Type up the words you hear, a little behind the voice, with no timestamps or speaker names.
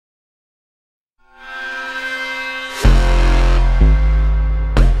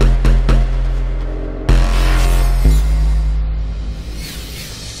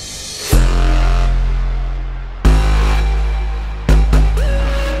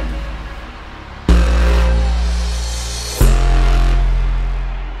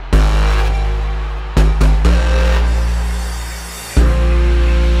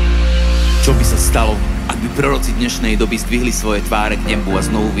stalo, ak by proroci dnešnej doby zdvihli svoje tváre k nebu a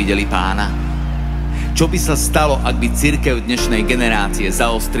znovu videli Pána? Čo by sa stalo, ak by cirkev dnešnej generácie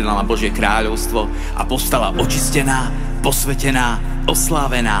zaostrila na Božie kráľovstvo a postala očistená, posvetená,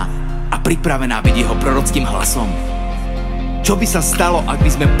 oslávená a pripravená byť jeho prorockým hlasom? Čo by sa stalo, ak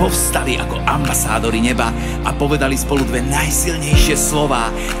by sme povstali ako ambasádori neba a povedali spolu dve najsilnejšie slová,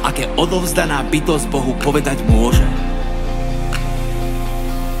 aké odovzdaná bytosť Bohu povedať môže?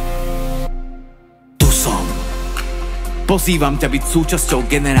 Tu som. Pozývam ťa byť súčasťou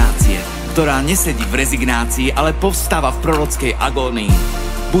generácie, ktorá nesedí v rezignácii, ale povstáva v prorockej agónii.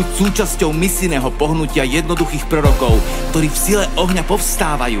 Buď súčasťou misijného pohnutia jednoduchých prorokov, ktorí v sile ohňa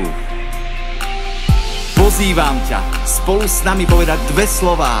povstávajú. Pozývam ťa spolu s nami povedať dve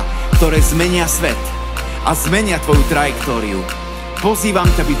slová, ktoré zmenia svet a zmenia tvoju trajektóriu. Pozývam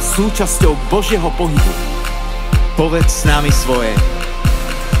ťa byť súčasťou Božieho pohybu. Povedz s nami svoje.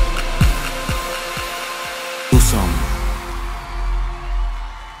 Tu som.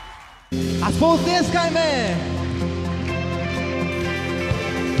 A spolu tlieskajme!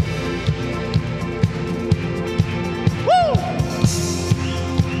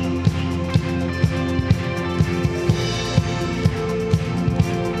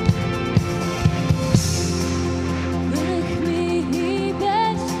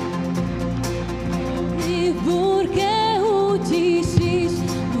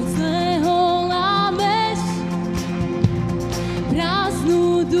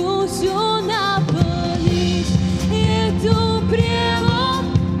 Prázdnu dušu naplníš.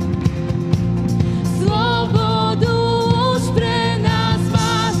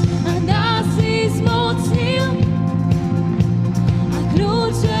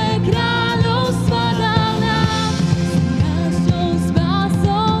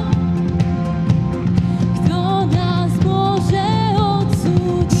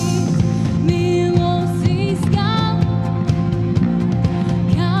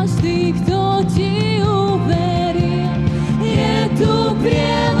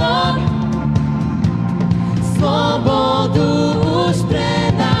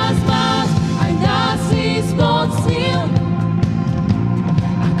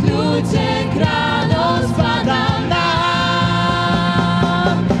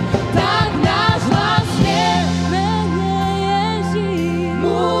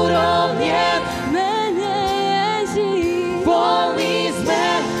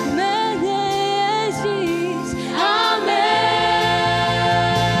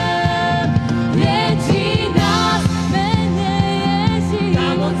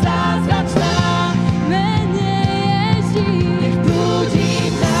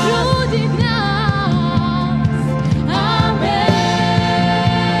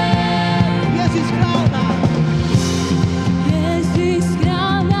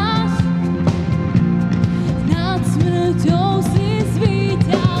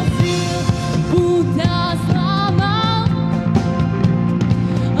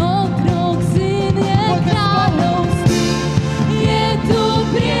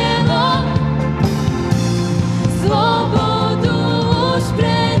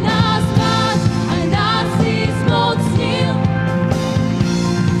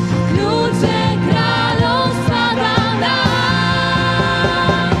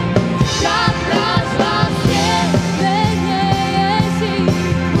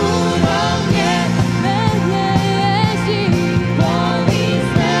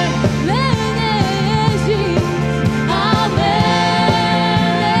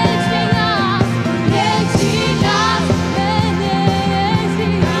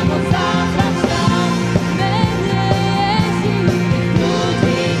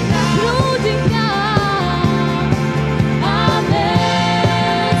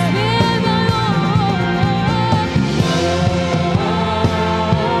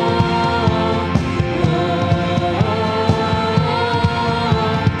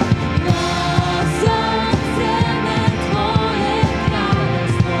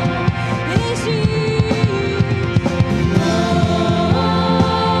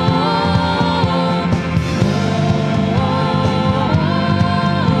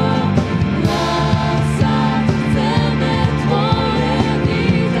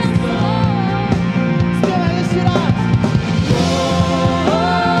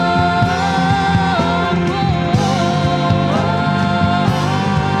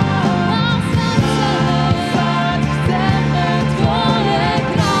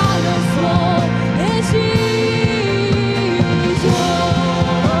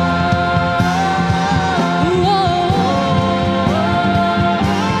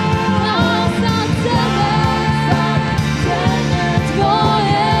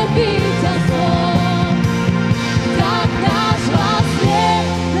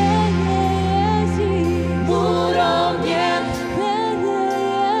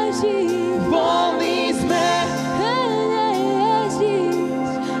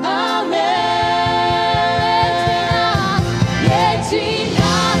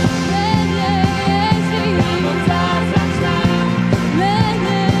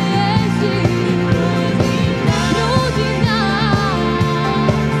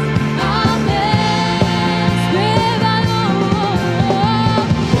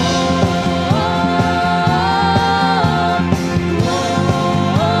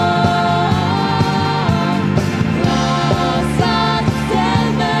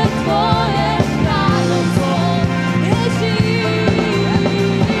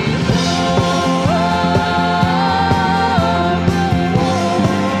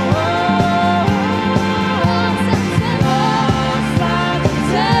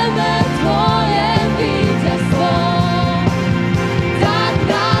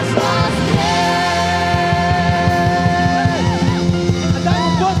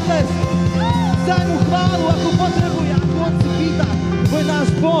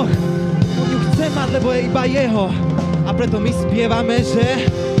 mať, lebo je iba jeho. A preto my spievame, že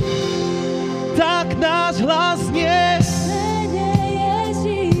tak náš hlas nie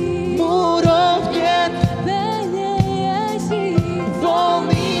múrov niet,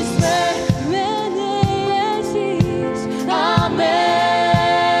 voľný sme, amen.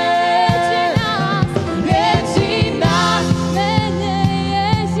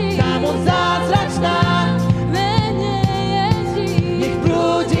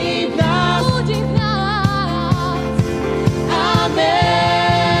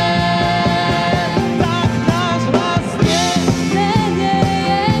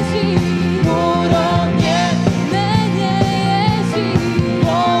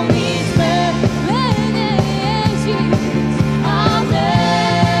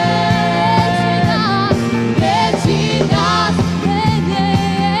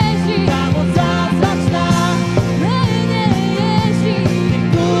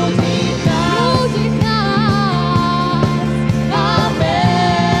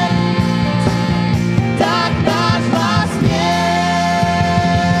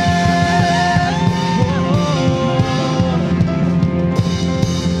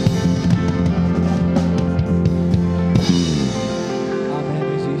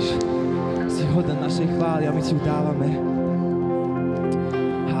 Chvály a my si ju dávame.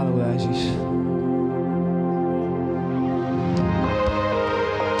 Halleluja, Ježiš.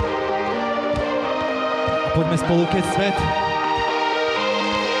 A poďme spolu, keď svet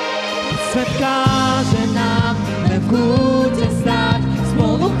káže nám len v kúte stáť,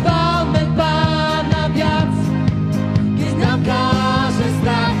 spolu chválme Pána viac. Keď nám káže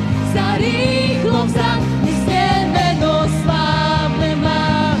strach sa rýchlo vzať, my znieme no slávne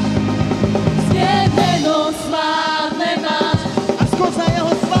máš. Slávne máš a skôr za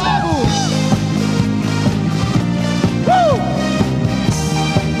jeho slávu.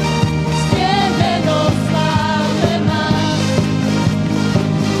 Meno slávne máš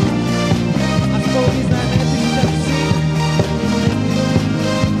a spolu vyznajme ty srdci.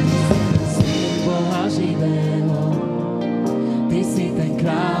 Syn Boha živého, ty si ten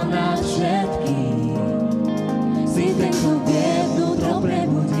král nad všetkým, si ten, kto vie vnútro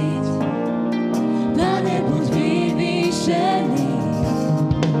prebudiť. Pane, buď vyvýšený.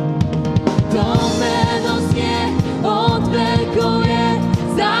 To meno znie od vekov je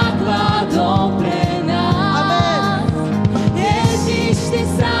základom pre nás. Amen. Ježiš, ty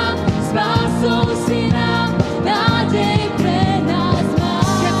sám spásol si nám, nádej pre nás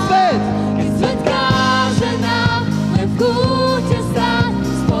máš. Keď svet káže nám len v kúte stáť,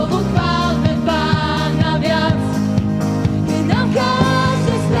 spolu chválme Pána viac. Keď nám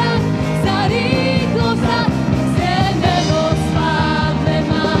káže strach sa rýchlo vzať, meno slávne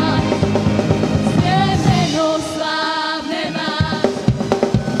máš. Meno slávne máš.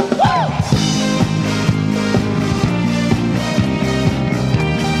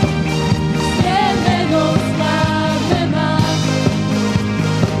 Meno slávne máš.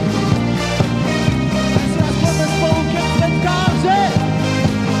 Ešte raz poďme spolu, keď svet káže.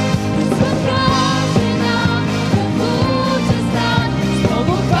 Keď svet káže nám len v kúte stáť,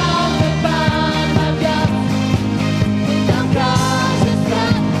 spolu chválme Pána viac. Keď nám káže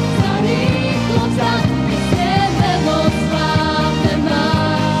strach sa rýchlo vzať, meno slávne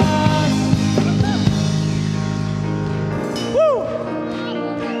máš.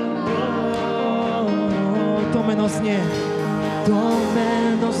 To meno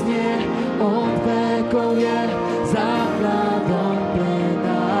znie, od vekov je základom pre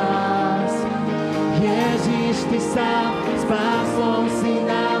nás. Ježiš, ty sám spásol si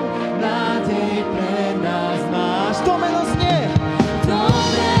nám, nádej pre nás máš. To meno znie,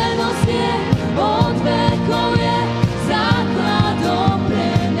 od vekov je základom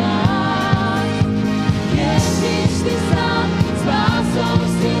pre nás. Ježiš, ty sám spásol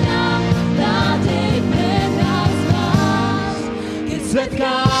si nám, nádej pre nás máš. Keď svet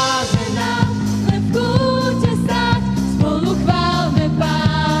káže nám len v kúte stáť, spolu chválme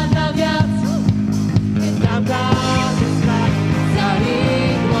Pána viac. Keď nám káže strach sa rýchlo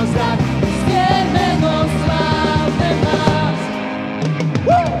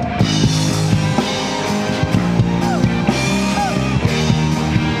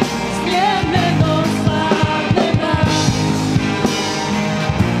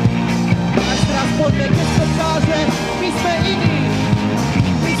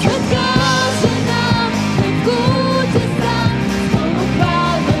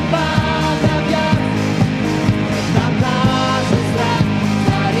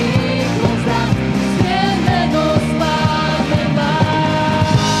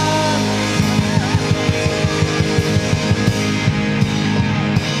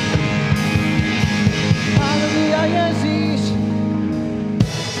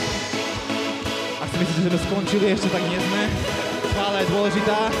myslíte, že sme skončili, ešte tak nie sme. Chvála je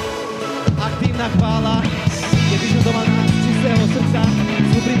dôležitá. Aktívna chvála je vyžadovaná z čistého srdca,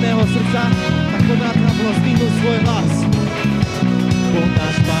 z úprimného srdca, tak poďme na to nám bolo zdvihnúť svoj hlas. Boh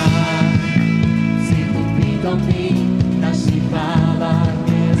náš Pán, si tu prítomný, naši chvála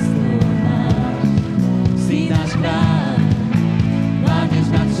miesto máš. Si náš kráľ, vládneš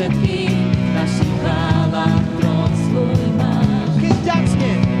nad všetkým, naši chvála trón svoj máš. keď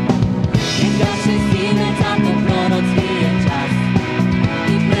ďačne, Keď ďalšie stíme, táto prorocký je čas.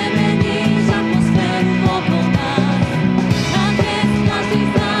 Ty premeníš atmosféru okolo nás. A dnes každý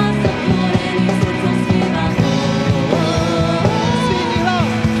z nás otvorený srdcom spieva zdvihni hlas.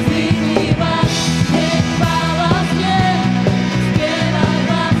 Zdvihni hlas, nech chvála znie. Spievaj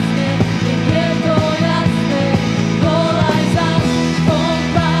hlasne, nech je to jasné. Volaj zas, on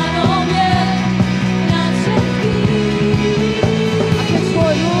Pánom je nad všetkým. A keď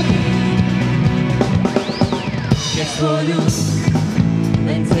svoj ľud, Keď svoj ľud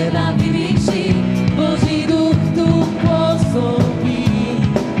len teba vyvýši, Boží duch tu pôsobí.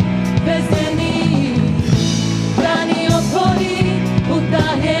 Väznený brány otvorí, púta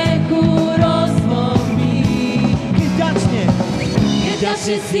hriechu rozlomí. keď ďačne, Keď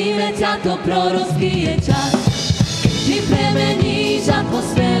ďalšie stíme, ťa to prorocký je čas. Ty premeníš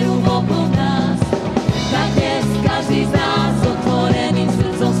atmosféru okolo nás. Tak dnes každý z nás otvoreným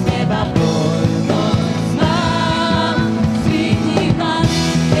srdcom spieva poľnosť mám. Zdvihni hlas,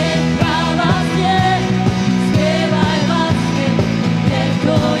 nech chvála znie. Spievaj hlasne, nech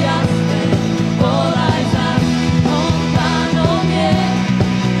to jasné. Volaj zas, on Pánom je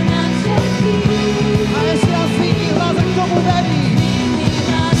nad všetkým. a ešte raz zdvihni hlas, ak tomu verí. Zdvihni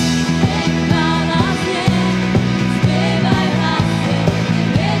hlas, nech chvála znie. Spievaj hlasne,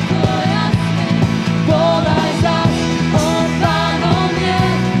 nech to jasné. Volaj zas, on Pánom je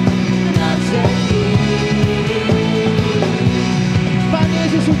nad všetkým. Pane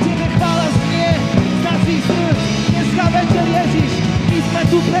Ježišu, Tebe chvála znie z našich srdc. Dneska večer, Ježiš, my sme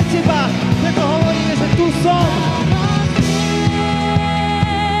tu pre Teba, preto hovoríme, že tu som.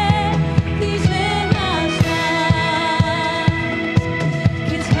 Ty žehnáš nás,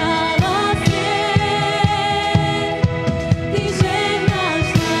 keď chvála znie. Ty žehnáš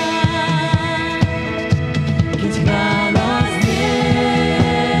nás, keď chvála znie.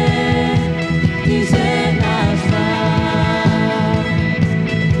 Ty žehnáš nás,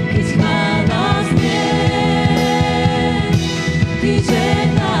 keď chvála znie. Ty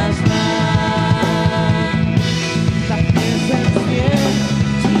žehnáš nás. Tak piesem znie,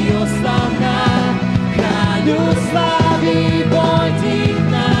 Ti oslavná, kráľu slávy, pojdi k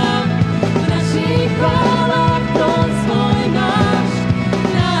nám. V našich chválach trón svoj máš,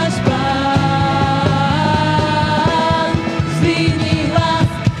 náš Pán. Zdvihni hlas,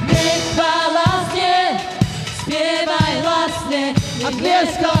 nech chvála znie. Spievaj hlasne, A nech je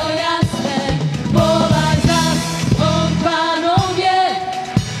tlieskaj. to jasné. Volaj zas, on Pánom je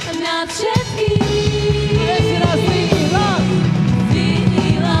nad všetkým. ešte raz zdvihni hlas. Zdvihni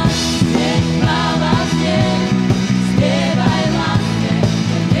hlas, nech chvála znie. Spievaj hlasne,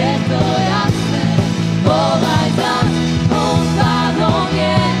 nech je to jasné. Volaj zas, on Pánom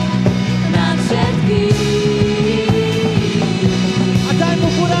je nad všetkým. A daj mu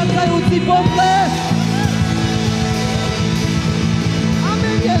porádzajúci potlesk.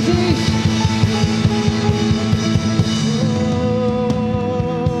 Amen, Ježiš.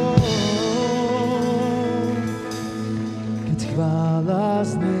 Keď chvála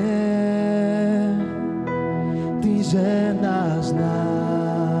znie, Ty žehnáš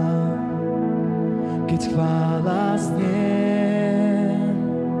nám. Keď chvála znie,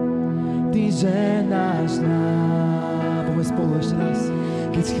 Ty žehnáš nám. Poďme spolu ešte raz.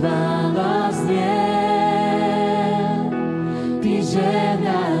 Keď chvála znie, Ty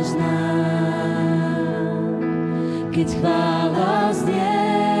žehnáš nám. Keď chvála znie,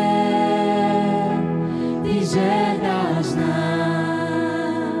 Ty žehnáš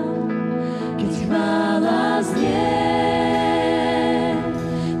nám. Keď chvála znie,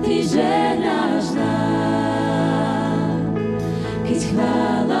 Ty žehnáš nám. Keď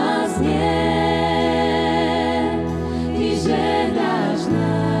chvála znie, Ty žehnáš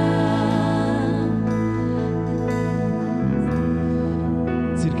nám.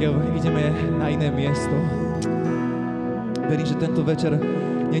 Cirkev, ideme na iné miesto. Verím, že tento večer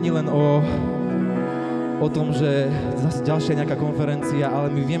není len o tom, že zase ďalšia nejaká konferencia, ale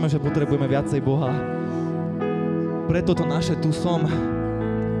my vieme, že potrebujeme viacej Boha. Preto to naše tu som.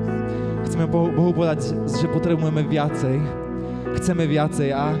 Chceme Bohu povedať, že potrebujeme viacej. Chceme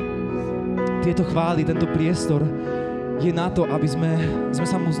viacej a tieto chvály, tento priestor je na to, aby sme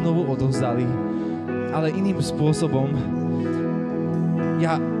sa mu znovu odovzdali. ale iným spôsobom.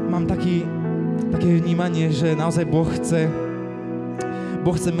 Ja mám také vnímanie, že naozaj Boh chce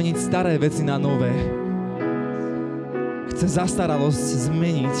meniť staré veci na nové. Chce zastaralosť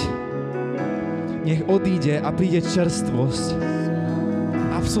zmeniť. Nech odíde a príde čerstvosť.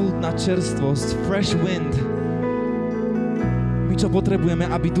 Absolútna čerstvosť. Fresh wind. My čo potrebujeme,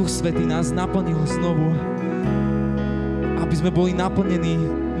 aby Duch Svätý nás naplnil znovu. Aby sme boli naplnení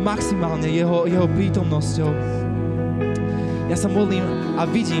maximálne jeho prítomnosťou. Ja sa modlím a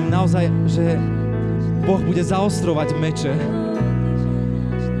vidím naozaj, že Boh bude zaostrovať meče.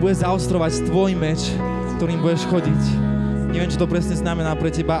 Bude zaostrovať tvoj meč, ktorým budeš chodiť. Neviem, čo to presne znamená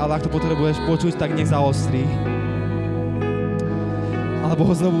pre teba, ale ak to potrebuješ počuť, tak nech zaostrí. Alebo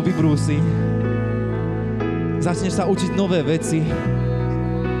ho znovu vybrúsi. Začneš sa učiť nové veci.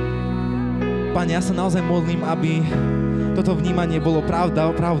 Pane, ja sa naozaj modlím, aby toto vnímanie bolo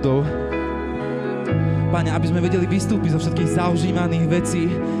pravdou. Pane, aby sme vedeli vystúpiť zo všetkých zaužívaných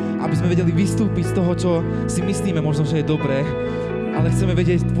vecí, aby sme vedeli vystúpiť z toho, čo si myslíme možno, že je dobré, ale chceme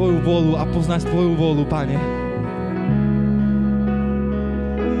vedieť Tvoju vôľu a poznať Tvoju vôľu, Pane.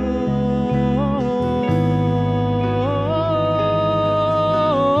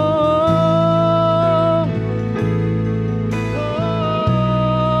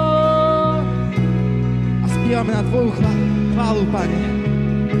 Na Tvoju chválu, Pane.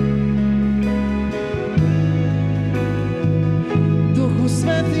 Duchu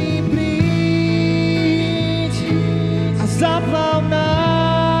Svätý, príď a zaplav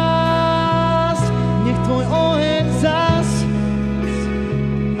nás. Nech Tvoj oheň zas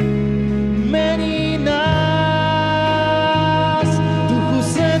mení nás. Duchu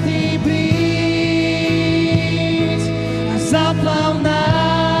Svätý, príď a zaplav nás.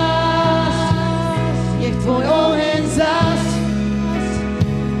 Nech Tvoj oheň zas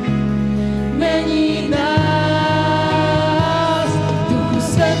mení nás. Duchu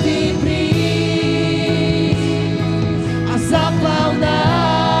Svätý, príď a zaplav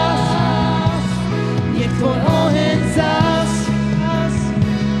nás. Nech Tvoj oheň zas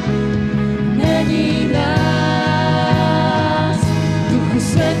mení nás. Duchu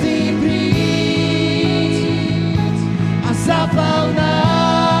Svätý, príď a zaplav nás.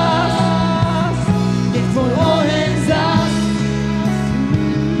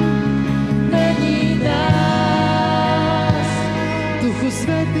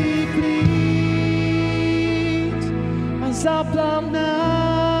 Svätý, príď a zaplav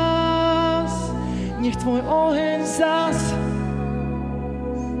nás. Nech Tvoj oheň zas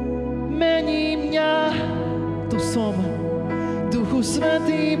mení mňa. Tu som. Duchu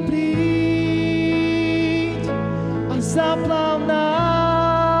Svätý, príď a zaplav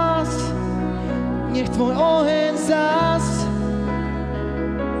nás. Nech Tvoj oheň zas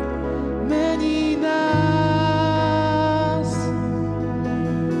mení nás.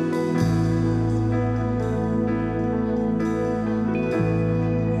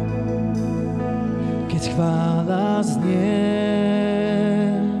 Chvála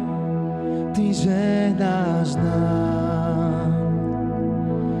znie, Ty žehnáš nám.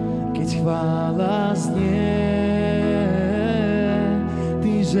 Keď chvála znie,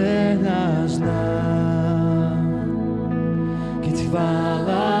 Ty žehnáš nám. Keď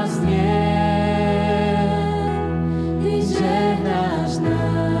chvála znie, Ty žehnáš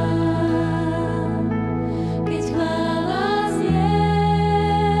nám. Keď chvála znie,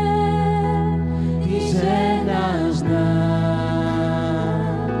 žehnáš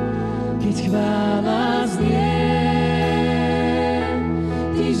nám. Keď chvála znie,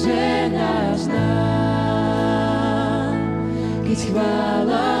 Ty žehnáš nám. Keď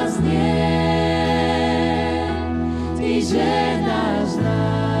chvála znie, Ty žehnáš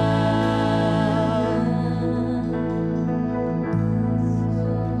nám.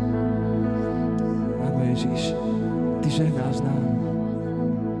 Áno, Ježiš, Ty žehnáš nám.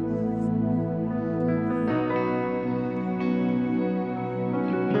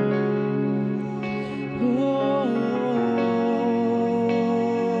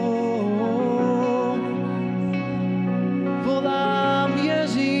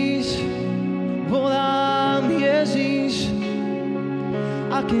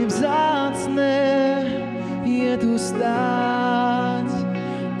 Aké vzácne je tu stáť,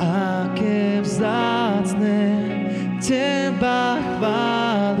 aké vzácne Teba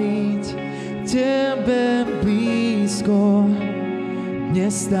chváliť, Tebe blízko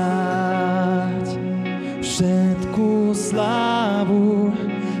dnes stáť. Všetku slávu,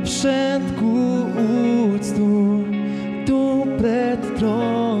 všetku úctu tu pred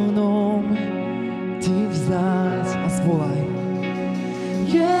trónom Ti 'Ti vzdať a zvolaj.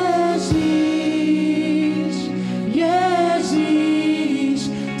 Ježiš, volám Ježiš, aké vzácne je tu stáť, aké vzácne Teba chváliť, Tebe blízko dnes stáť. Všetku slávu, všetku úctu tu pred trónom Ti vzdať. Ježiš,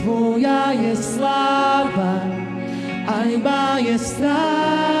 majestát.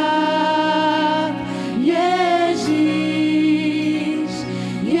 Ježiš,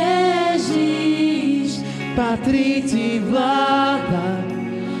 Ježiš, patrí ti vláda,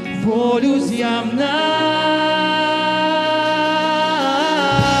 vôľu zjav nám.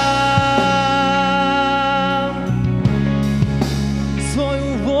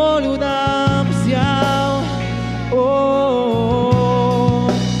 Svoju vôľu nám zjav.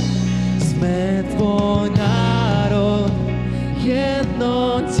 Sme tvoj národ,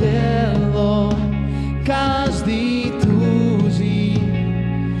 jedno telo, každý túži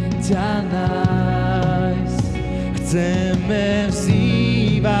ťa nájsť. Chceme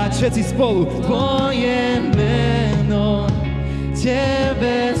vzývať všetci spolu tvoje meno,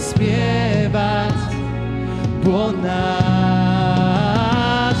 tebe spievať, bo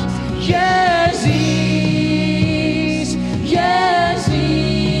náš Ježiš,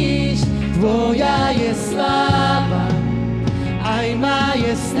 Ježiš, tvoja je sláva, aj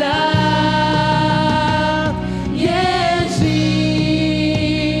majestát. Ježiš,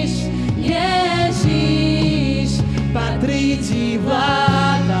 Ježiš, patrí ti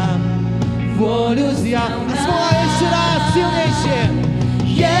vláda, vôľu zjav. A svolaj ešte raz silnejšie.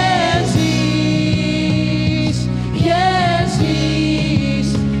 Ježiš,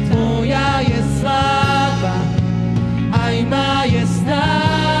 Ježiš, tvoja je sláva, aj majestát.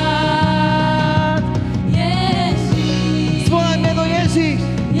 Ježiš, Svolaj meno Ježiš.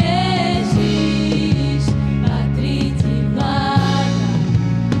 Ježiš, patrí ti vláda,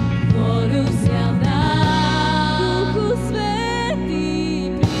 vôľu zjav nám. Duchu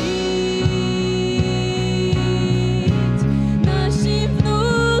Svätý, príď, našim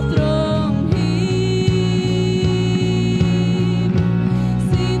vnútrom hýb.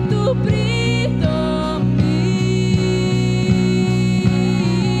 Si tu prítomný,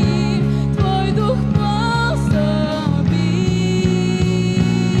 tvoj duch pôsobí.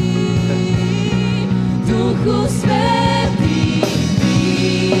 Duchu Svätý,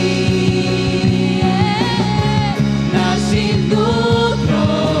 príď, našim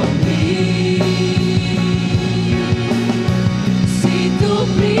vnútrom hýb. Si tu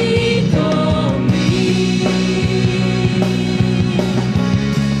prítomný,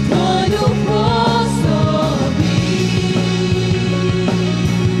 tvoj duch pôsobí.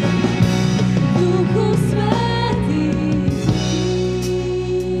 Duchu Svätý,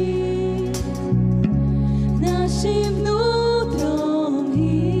 našim vnútrom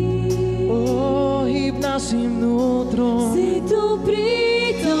hýb. Hýb našim vnútrom. Si tu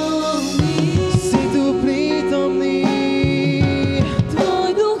prítomný, Si tu prítomný. tvoj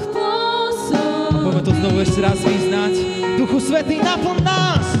duch pôsobí. Poďme to znovu ešte raz vyznať. Duchu Svätý, naplň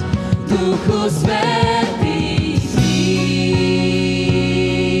nás. Duchu Svätý, príď,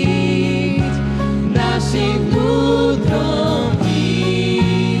 našim vnútrom hýb.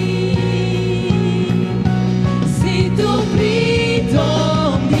 Si tu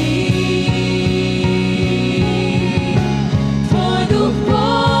prítomný, tvoj duch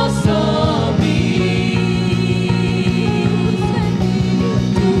pôsobí.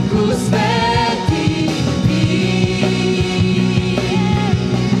 Duchu Svätý, príď,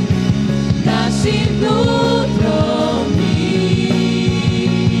 našim vnútrom hýb.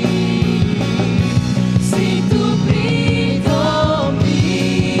 Si tu prítomný,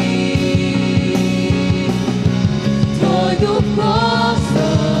 tvoj duch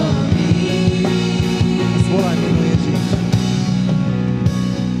pôsobí. Zvolaj meno Ježiš.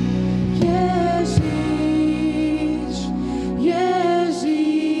 Ježiš,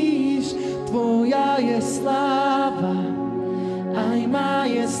 Ježiš, tvoja je sláva, aj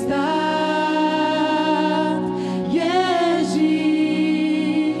majestát. Ježiš,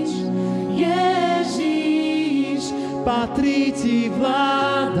 Ježiš, patrí ti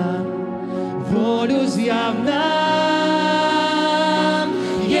vláda, vôľu zjav nám.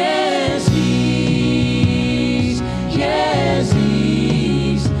 Ježiš,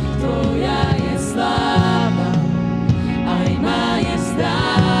 Ježiš, tvoja je sláva, aj majestát.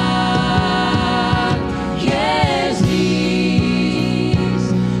 Ježiš,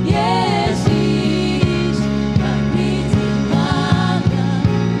 Ježiš,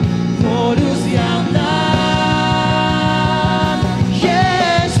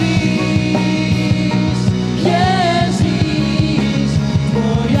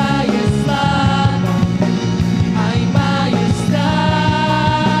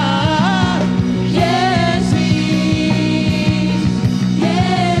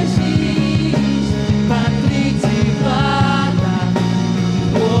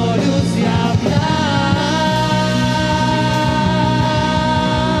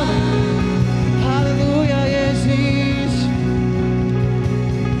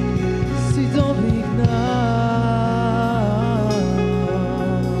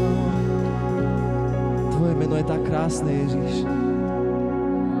 meno je tak krásne, Ježiš.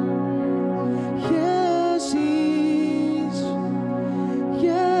 Ježiš,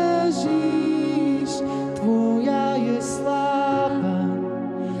 Ježiš, Tvoja je sláva,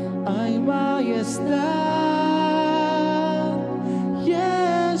 aj majestát.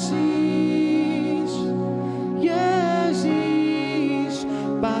 Ježiš, Ježiš,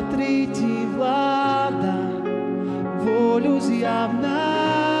 patrí Ti vláda, voľu zjavná.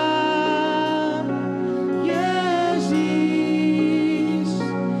 Ježiš,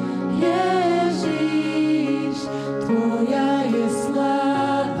 Ježiš, Tvoja je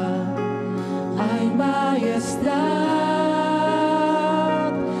sláva, aj majestát.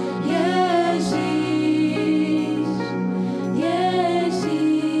 Ježiš,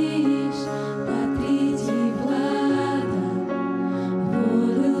 Ježiš, patrí Ti vláda,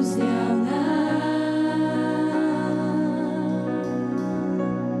 voľu zjavná.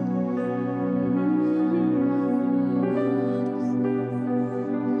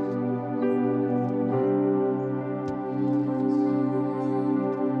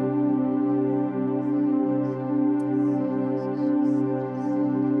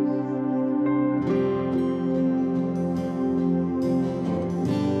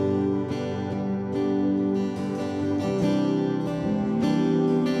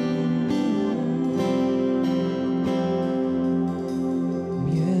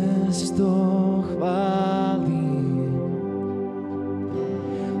 Miesto chvály,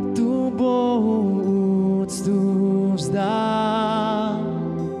 tu Bohu úctu vzdám,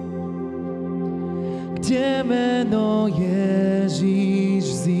 kde meno Ježiš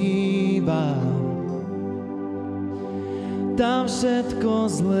vzývam, tam všetko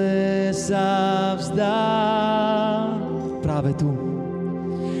zlé sa vzdá. Práve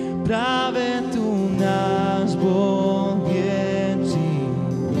tu náš Boh vieči,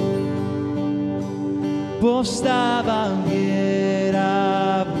 povstáva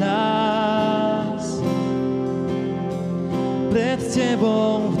viera v nás. Pred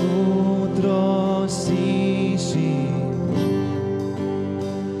Tebou vnútro stíšim,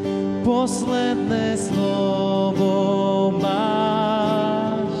 posledné slovo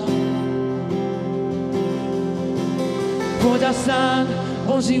máš. Poď a vstaň,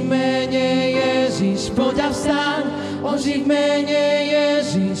 oživ mene Ježiš, poď a vstaň, oživ mene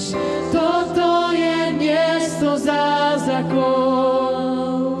Ježiš. Toto je miesto zázrakov.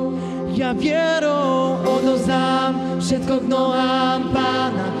 Ja vierou odovzdám všetko k nohám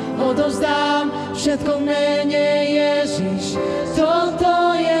Pána, odovzdám všetko v mene Ježiš.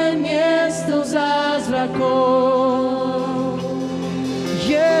 Toto je miesto zázrakov.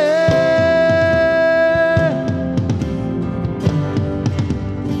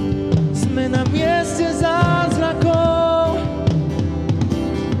 Sme na mieste zázrakov.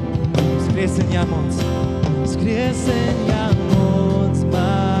 Vzkriesenia moc, vzkriesenia moc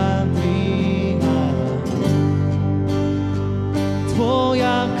ma dvíha.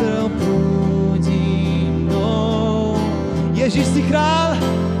 Tvoja krv prúdi mnou. Ježiš si král,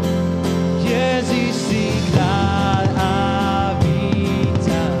 Ježiš si král a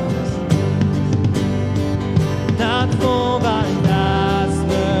víťaz. Nad tmou aj nad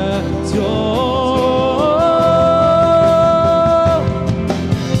smrťou.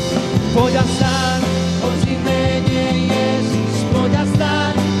 Poď a vstaň, oživ mene Ježiš, poď a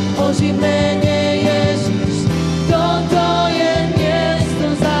vstaň, oživ mene Ježiš. Toto je miesto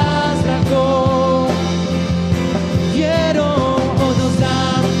zázrakov. Vierou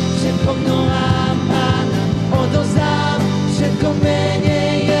odovzdám všetko k nohám Pána, odovzdám všetko v mene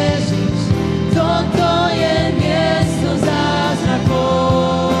Ježiš. Toto je miesto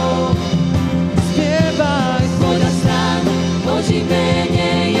zázrakov. Spievaj, poď a vstaň, oživ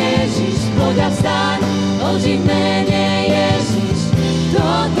mene Ježiš, poď a vstaň, oživ mene Ježiš.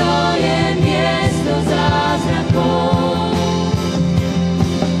 Toto je miesto zázrakov.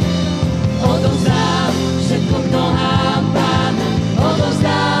 Odovzdám všetko k nohám Pána,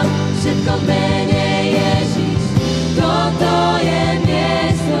 odovzdám všetko v mene Ježiš. Toto je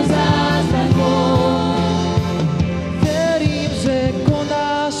miesto zázrakov. Verím, že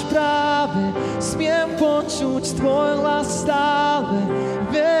konáš práve, smiem počuť tvoj hlas stále.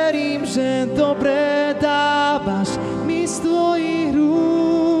 Verím, že dobre dávaš mi z tvojich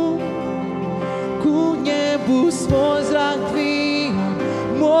rúk. Ku nebu svoj zrak dvíham,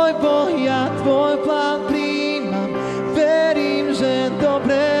 môj Boh, ja tvoj plán príjmam. Verím, že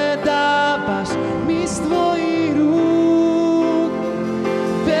dobre dávaš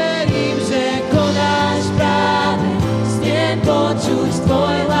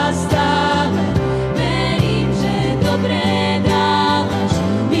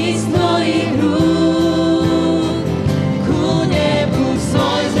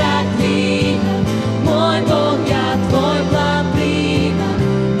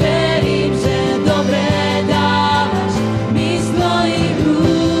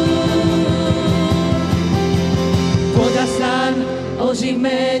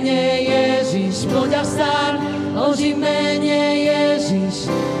oživenie Ježiš, poď a vstaň, oživenie Ježiš,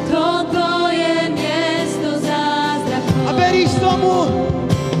 toto je miesto zázrakov. A veríš tomu?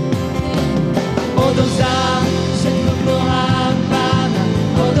 Odovzdám všetko k nohám Pána,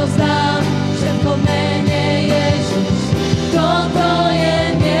 odovzdám všetko v mene Ježiš, toto je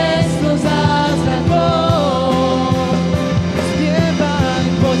miesto zázrakov. Spievaj,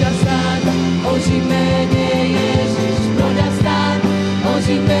 poď a vstaň, oživenie Ježiš, poď a vstaň,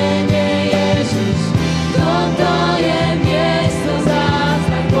 oživenie Ježiš, toto je miesto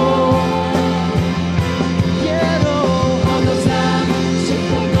zázrakov. Odovzdám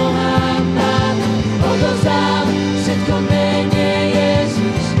všetko k nohám Pána, odovzdám všetko v mene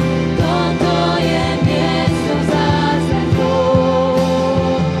Ježiš, toto je miesto zázrakov.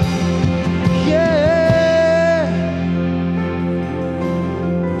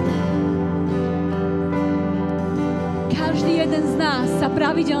 Každý jeden z nás sa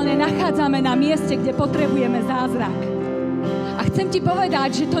pravidelne nachádzame na mieste, kde potrebujeme zázrak. A chcem ti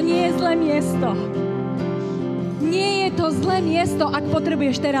povedať, že to nie je zlé miesto. Nie je to zlé miesto, ak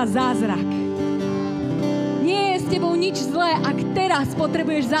potrebuješ teraz zázrak. Nie je s tebou nič zlé, ak teraz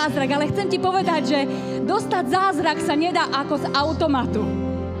potrebuješ zázrak, ale chcem ti povedať, že dostať zázrak sa nedá ako z automatu.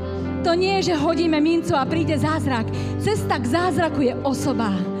 To nie je, že hodíme mincu a príde zázrak. Cesta k zázraku je osoba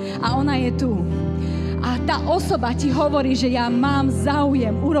a ona je tu. A tá osoba ti hovorí, že ja mám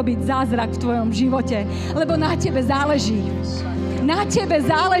záujem urobiť zázrak v tvojom živote, lebo na tebe záleží. Na tebe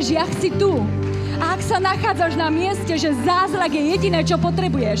záleží, ak si tu. A ak sa nachádzaš na mieste, že zázrak je jediné, čo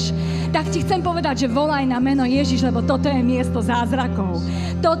potrebuješ, tak ti chcem povedať, že volaj na meno Ježiš, lebo toto je miesto zázrakov.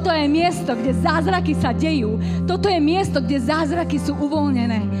 Toto je miesto, kde zázraky sa dejú. Toto je miesto, kde zázraky sú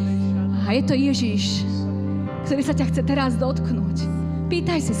uvoľnené. A je to Ježiš, ktorý sa ťa chce teraz dotknúť.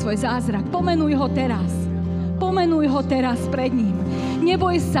 Pýtaj si svoj zázrak, pomenuj ho teraz. Pomenuj ho teraz pred ním.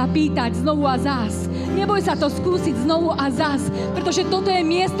 Neboj sa pýtať znovu a zás. Neboj sa to skúsiť znovu a zás, pretože toto je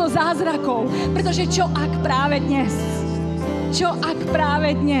miesto zázrakov. Pretože čo ak práve dnes? Čo ak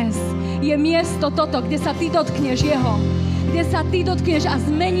práve dnes je miesto toto, kde sa ty dotkneš jeho? Kde sa ty dotkneš a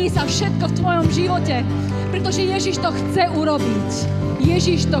zmení sa všetko v tvojom živote? Pretože Ježiš to chce urobiť.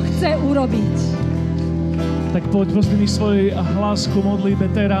 Ježiš to chce urobiť. Tak poď, pozdvihni svoj hlas ku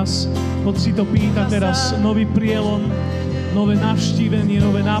modlitbe teraz. Poď si to pýtať teraz. Nový prielom, nové navštívenie,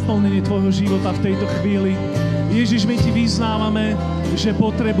 nové naplnenie tvojho života v tejto chvíli. Ježiš, my ti vyznávame, že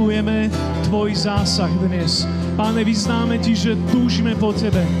potrebujeme tvoj zásah dnes. Páne, vyznáme ti, že túžime po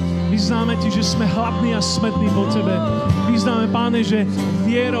tebe. Vyznáme ti, že sme hladní a smätní po tebe. Vyznáme, Páne, že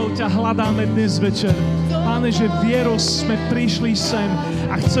vierou ťa hľadáme dnes večer. Páne, že vierou sme prišli sem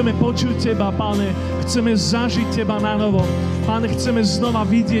a chceme počuť teba, Páne. Chceme zažiť teba na novo. Páne, chceme znova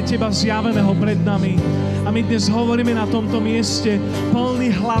vidieť teba zjaveného pred nami. A my dnes hovoríme na tomto mieste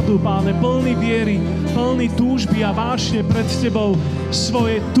plný hladu, Páne, plný viery, plný túžby a vášne pred tebou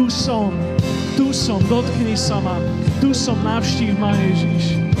svoje tu som, dotkni sa ma, tu som, navštív ma,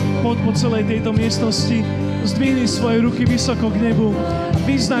 Ježiš. Poď po celej tejto miestnosti, zdvihni svoje ruky vysoko k nebu a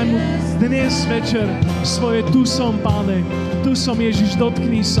vyznaj mu dnes večer svoje tu som, Páne, tu som, Ježiš,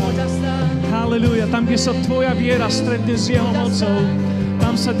 dotkni sa. Halelúja, tam, kde sa tvoja viera stretne s jeho mocou,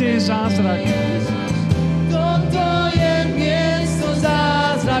 tam sa deje zázrak. Toto je miesto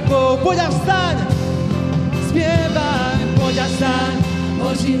zázrakov. Poď a vstaň, spievaj, poď a vstaň,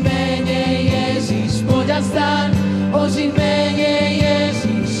 oživenie Ježiš, poď a vstaň, oživenie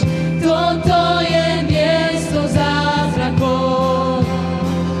Ježiš, toto je miesto zázrakov.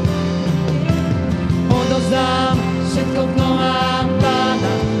 Odovzdám všetko k nohám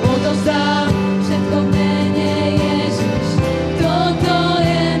Pána, odovzdám všetko v mene Ježiš, toto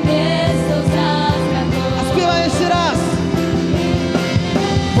je miesto zázrakov. A spievaj ešte raz.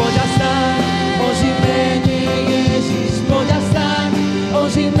 Poď a vstaň, oživenie Ježiš, poď a vstaň,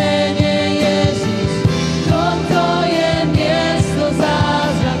 oživenie Ježiš, toto je miesto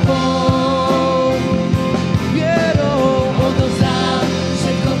zázrakov. Vierou odovzdám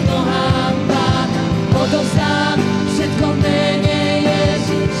všetko k nohám Pána, odovzdám všetko v mene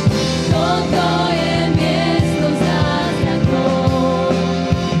Ježiš, toto je miesto zázrakov.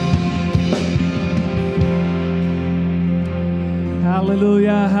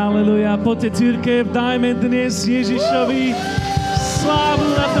 Halelúja, halelúja. Poďte, cirkev, dajme dnes Ježišovi slávu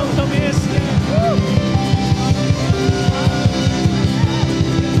na tomto mieste.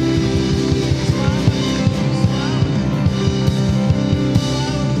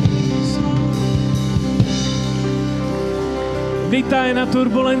 Vítaj na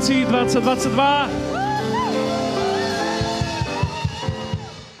Turbulencii 2022.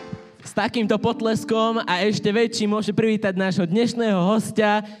 s takýmto potleskom a ešte väčší môže privítať nášho dnešného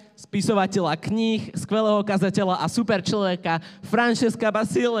hostia, spisovateľa kníh, skvelého kazateľa a super človeka Francesca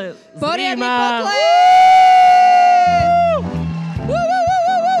Basile z Poriadny Ríma. potles!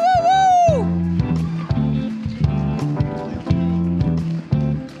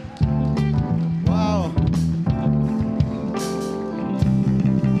 Wow.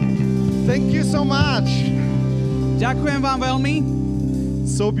 Thank you so much. Ďakujem vám veľmi.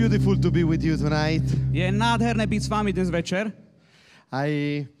 So beautiful to be with you tonight. Je nádherné byť s vami dnes večer.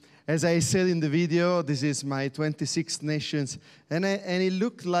 As I said in the video, this is my 26th nations, and it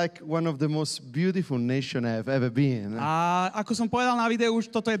looked like one of the most beautiful nations I've ever been. A ako som povedal na videu, už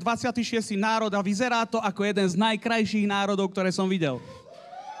toto je 26. národ a vyzerá to ako jeden z najkrajších národov, ktoré som videl.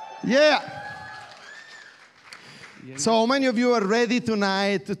 Yeah. So many of you are ready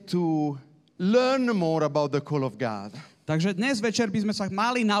tonight to learn more about the call of God. Takže dnes večer by sme sa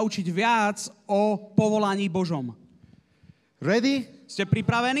mali naučiť viac o povolaní Božom. Ready? Ste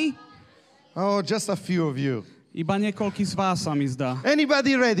pripravení? Oh, just a few of you. Iba niekoľký z vás sa mi zdá.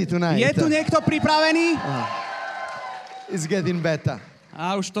 Anybody ready tonight? Je tu niekto pripravený? It's getting better.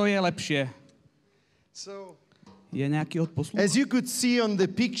 A už to je lepšie. So, Je nejaký odposluch? as you could see on the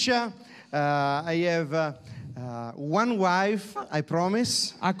picture, I have one wife, I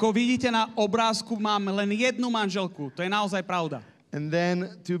promise, Ako vidíte na obrázku, mám len jednu manželku. To je naozaj pravda. and then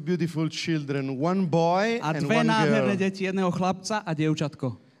two beautiful children, one boy A and dve one nádherné girl. deti, jedného chlapca a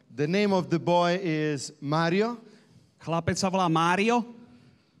dievčatko. The name of the boy is Mario. Chlapec sa volá Mário.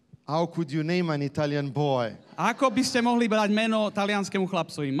 How could you name an Italian boy? Ako by ste mohli brať meno talianskému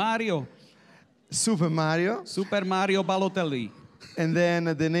chlapcovi? Mário. Super Mario. Super Mario Balotelli. And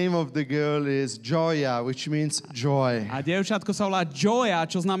then the name of the girl is Gioia, which means joy. A dievčatko sa volá Gioia,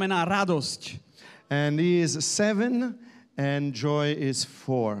 čo znamená radosť. And he is 7 and Joy is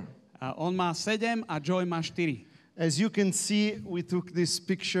 4. A on má 7 a Joy má 4. As you can see, we took this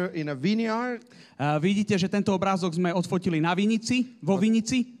picture in a vineyard, A vidíte, že tento obrázok sme odfotili na vinici, vo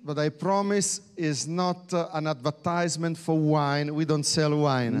vinici. but I promise is not an advertisement for wine. We don't sell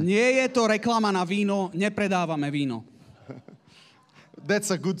wine. Nie je to reklama na víno, nepredávame víno. That's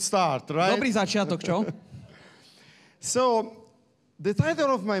a good start, right? Dobrý začiatok, čo? So, the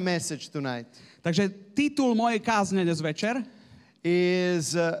title of my message tonight Takže titul mojej kázne dnes večer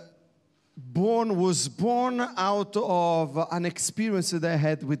is was born out of an experience that I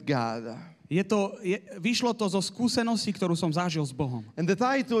had with God. vyšlo to zo skúsenosti, ktorú som zažil s Bohom. And the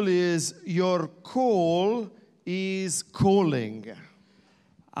title is Your Call is Calling.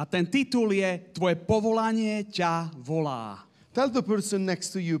 A ten titul je Tvoje povolanie ťa volá. Tell the person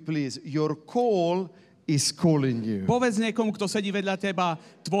next to you, please, your call is calling you. Povedz niekomu, kto sedí vedľa teba,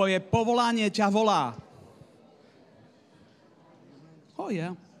 tvoje povolanie ťa volá. Oh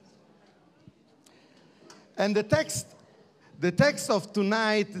yeah. And the text of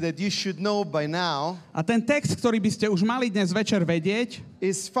tonight that you should know by now A ten text, ktorý by ste už mali dnes večer vedieť,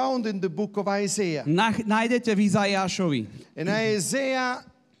 is found in the book of Isaiah. nájdete v Izaiášovi. And Isaiah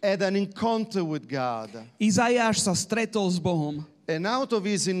had an encounter with God. Izaiáš sa stretol s Bohom And out of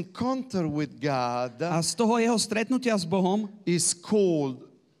his encounter with God, a z toho jeho stretnutia s Bohom his call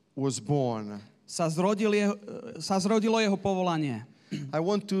was born. sa zrodilo jeho povolanie. I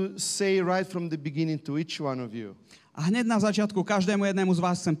want to say right from the beginning to each one of you, A hneď na začiatku každému jednému z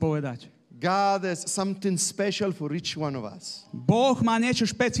vás chcem povedať. God has something special for each one of us. Boh má niečo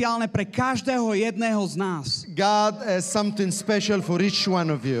špeciálne pre každého jedného z nás. God has something special for each one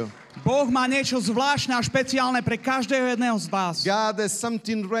of you. Boh má niečo zvláštne a špeciálne pre každého jedného z vás. God has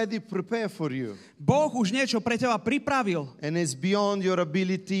something ready prepared for you. Boh už niečo pre teba pripravil. And it's beyond your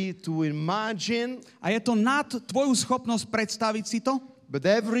ability to imagine. A je to nad tvoju schopnosť predstaviť si to. But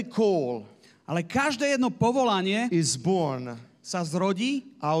every call Ale každé jedno povolanie is born sa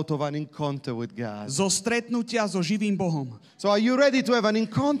zrodí out of an encounter with God. zo stretnutia so živým Bohom. So are you ready to have an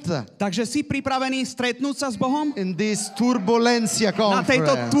encounter Takže si pripravený stretnúť sa s Bohom in this Turbulencia na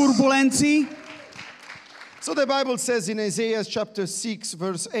tejto conference? turbulencii? So the Bible says in Isaiah chapter 6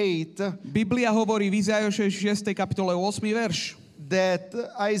 verse 8 Biblia hovorí v Izaiášovej 6. kapitole 8. verš, that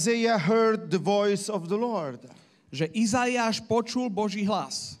Isaiah heard the voice of the Lord. že Izaiáš počul Boží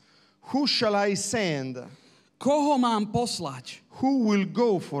hlas. Who shall I send? Koho mám poslať? Who will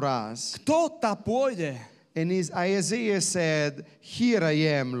go for us? Kto ta pôjde? And Isaiah said, here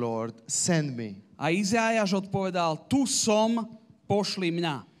I am, Lord, send me. A Izaiáš odpovedal, tu som, pošli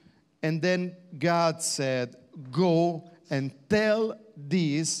mňa. And then God said, go and tell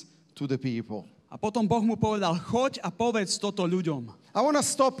this to the people. A potom Boh mu povedal, choď a povedz toto ľuďom. I want to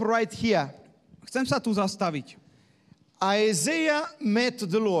stop right here. Chcem sa tu zastaviť. Isaiah met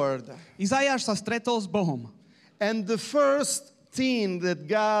the Lord. Izaiáš sa stretol s Bohom. And the first thing that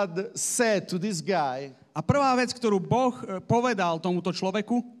God said to this guy A prvá vec, ktorú Boh povedal tomuto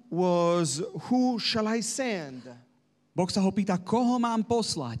človeku, was, who shall I send? Boh sa ho pýta, koho mám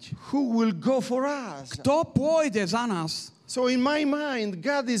poslať? Who will go for us? Kto pôjde za nás? So in my mind,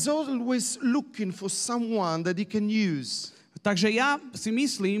 God is always looking for someone that he can use. Takže ja si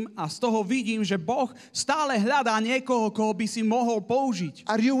myslím a z toho vidím, že Boh stále hľadá niekoho, koho by si mohol použiť.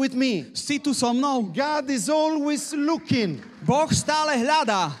 Are you with me? Si tu so mnou? God is always looking Boh stále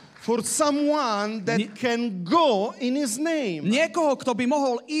hľadá for someone that can go in his name. niekoho, kto by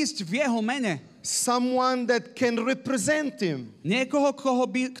mohol ísť v jeho mene. Someone that can represent him. Niekoho,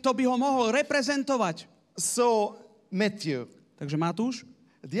 kto by ho mohol reprezentovať. So, Matthew, Takže Matúš,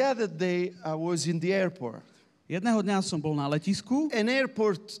 the other day I was in the airport. jedného dňa som bol na letisku And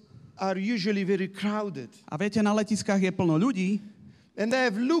airports are usually very crowded. a viete, na letiskách je plno ľudí And I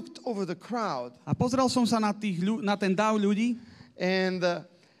have looked over the crowd. a pozrel som sa na ten dáv ľudí And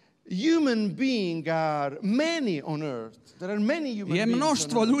human beings are many on earth. There are many human je beings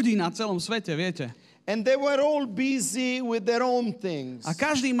množstvo on earth. ľudí na celom svete, viete. And they were all busy with their own things. A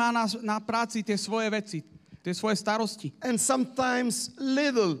každý má na práci tie svoje veci, tie svoje starosti. And sometimes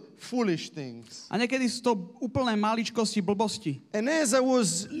little foolish things. A niekedy sú to úplné maličkosti, blbosti. And as I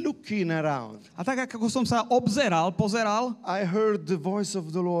was looking around, A tak, ako som sa pozeral, I heard the voice of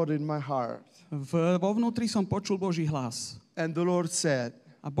the Lord in my heart. vo vnútri som počul Boží hlas. And the Lord said,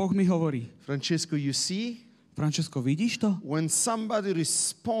 A Boh mi hovorí, Francesco, you see, Francesco, vidíš to? when somebody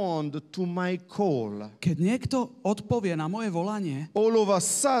responds to my call, Keď niekto odpovie na moje volanie, all of a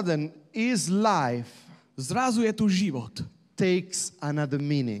sudden his life zrazu je tu život. takes another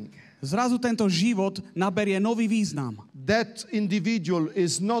meaning. Zrazu tento život naberie nový význam. That individual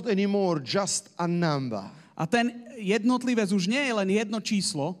is not anymore just a number. A ten jednotlivec už nie je len jedno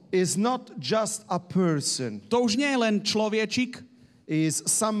číslo, Is not just a person. to už nie je len človečik, Is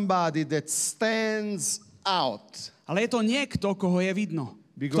somebody that stands out. ale je to niekto, koho je vidno.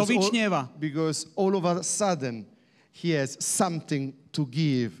 Kto vyčnieva. Because all of a sudden he has something to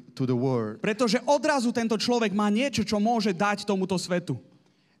give to the world. Pretože odrazu tento človek má niečo, čo môže dať tomuto svetu.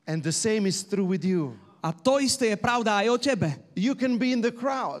 And the same is true with you. A to isté je pravda aj o tebe. You can be in the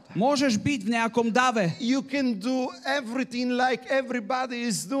crowd. Môžeš byť v nejakom dave. You can do everything like everybody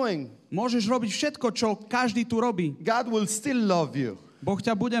is doing. Môžeš robiť všetko, čo každý tu robí. God will still love you. Boh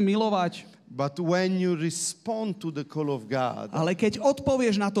ťa bude milovať. But when you respond to the call of God, Ale keď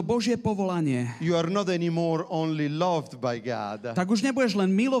odpovieš na to Božie povolanie, you are not anymore only loved by God. tak už nebudeš len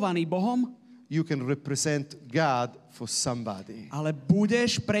milovaný Bohom, You can represent God for somebody. ale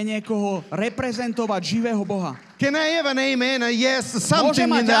budeš pre niekoho reprezentovať živého Boha. Can I have an amen? A yes, Môže something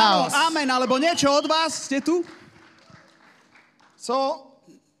in mať the áno, house. amen, alebo niečo od vás? Ste tu? So,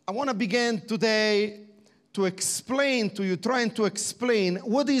 I want to begin today to explain to you, trying to explain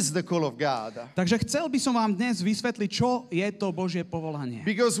what is the call of God. Takže chcel by som vám dnes vysvetliť, čo je to Božie povolanie.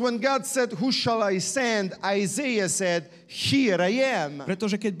 Because when God said, who shall I send? Isaiah said, here I am.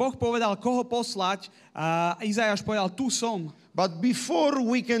 Pretože keď Boh povedal, koho poslať, Izaiáš povedal, tu som. But before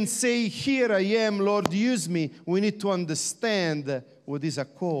we can say, here I am, Lord, use me, we need to understand what is a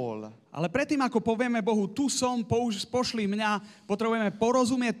call. Ale predtým, ako povieme Bohu, tu som, pošli mňa, potrebujeme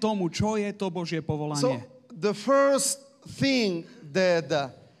porozumieť tomu, čo je to Božie povolanie. So, the first thing that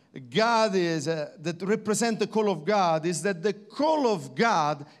God is, that represent the call of God is that the call of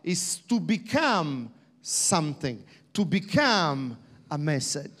God is to become something, to become a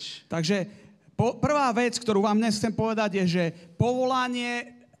message. Takže prvá vec, ktorú vám dnes chcem povedať, je, že povolanie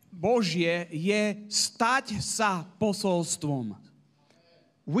Božie je stať sa posolstvom.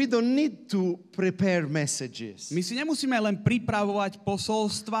 We don't need to prepare messages. My si nemusíme len pripravovať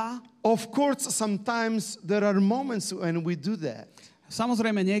posolstva. Of course, sometimes there are moments when we do that.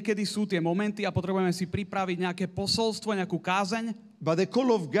 Samozrejme, niekedy sú tie momenty a potrebujeme si pripraviť nejaké posolstvo, nejakú kázeň. But the call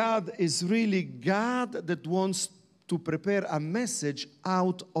of God is really God that wants to prepare a message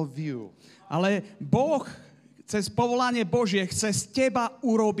out of you. Ale Boh cez povolanie Božie chce z teba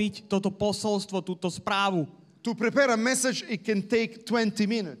urobiť toto posolstvo, túto správu. To prepare a message, it can take 20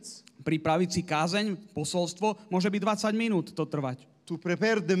 minutes. Pripraviť si kázeň, posolstvo, môže byť 20 minút to trvať. To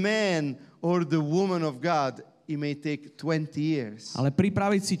prepare the man or the woman of God, it may take 20 years. Ale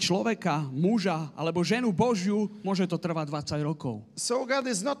pripraviť si človeka, muža alebo ženu Božiu, môže to trvať 20 rokov. So God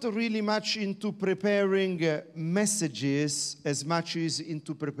is not really much into preparing messages as much as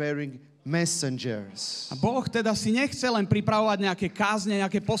into preparing messengers. A Boh teda si nechce len pripravovať nejaké kázne,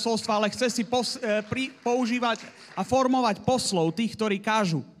 nejaké posolstva, ale chce si používať a formovať poslov, tých, ktorí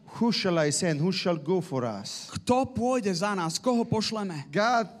kážu. Who shall I send? Who shall go for us? Kto pôjde za nás? Koho pošleme?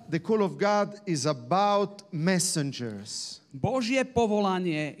 God, the call of God is about messengers. Božie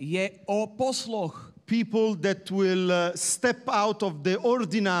povolanie je o posloch. People that will step out of the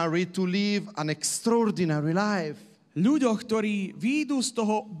ordinary to live an extraordinary life. Ľuďoch, ktorí výjdu z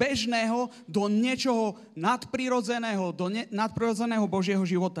toho bežného do niečoho nadprirodzeného, nadprirodzeného Božieho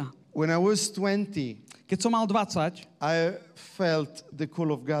života. When I was 20, Keď som mal 20, I felt the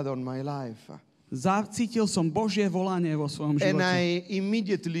call of God on my life. zacítil som Božie volanie vo svojom And živote. I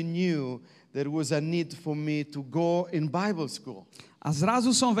immediately knew there was a need for me to go in Bible school. A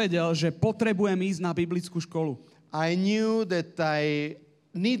zrazu som vedel, že potrebujem ísť na biblickú školu. I knew that I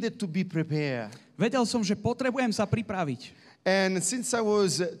needed to be prepared. Vedel som, že potrebujem sa pripraviť. And since I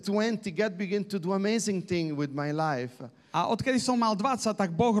was 20, God began to do amazing things with my life. A odkedy som mal 20,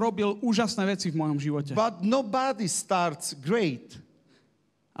 tak Boh robil úžasné veci v mojom živote. But nobody starts great.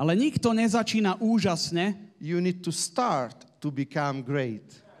 Ale nikto nezačína úžasne, You need to start to become great.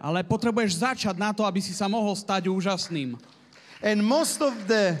 ale potrebuješ začať na to, aby si sa mohol stať úžasným. And most of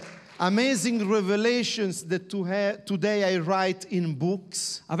the amazing revelations that today I write in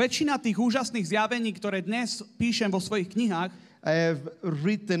books, A väčšina tých úžasných zjavení, ktoré dnes píšem vo svojich knihách, I have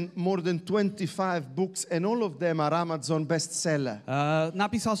written more than 25 books and all of them are Amazon bestseller.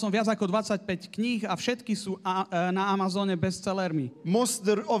 napísal som viac ako 25 kníh a všetky sú na Amazone bestsellermi. Most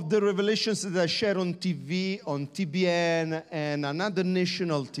of the revelations that I share on TV, on TBN and another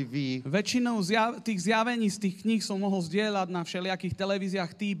national TV, Väčšinou tých zjavení z tých kníh som mohol zdieľať na všelijakých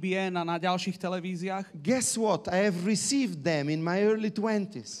televíziách TBN a na ďalších televíziách. guess what? I have received them in my early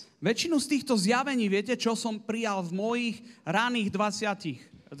 20s. Väčšinu z týchto zjavení, viete, čo som prijal v mojich raných 20.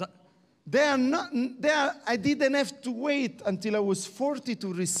 I didn't have to wait until I was 40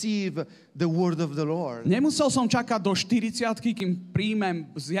 to receive the word of the Lord. Nemusel som čakať do 40-ky, kým príjmem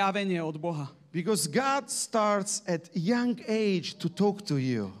zjavenie od Boha. Because God starts at young age to talk to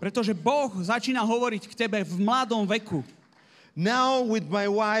you. Pretože Boh začína hovoriť k tebe v mladom veku. Now with my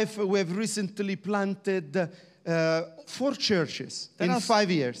wife, we have recently planted 4 churches in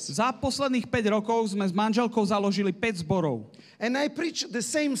 5 years. Za posledných 5 rokov sme s manželkou založili 5 zborov. And I preach the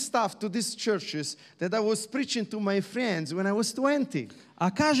same stuff to these churches that I was preaching to my friends when I was 20.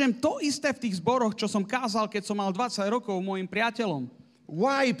 A kážem to isté v tých zboroch, čo som kázal, keď som mal 20 rokov mojim priateľom.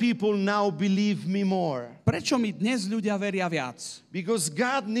 Why people now believe me more? Prečo mi dnes ľudia veria viac? Because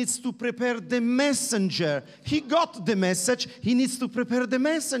God needs to prepare the messenger. He got the message, he needs to prepare the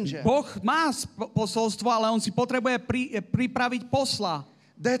messenger. Boh má posolstvo, ale on si potrebuje pripraviť posla.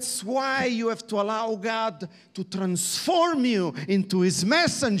 That's why you have to allow God to transform you into his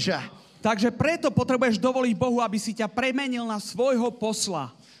messenger. Takže preto potrebuješ dovoliť Bohu, aby si ťa premenil na svojho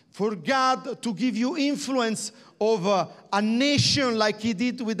posla. For God to give you influence over a nation like he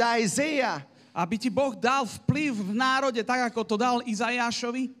did with Isaiah. Aby ti Boh dal vplyv v národe, tak ako to dal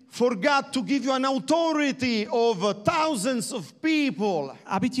Izaiášovi. For God to give you an authority over thousands of people.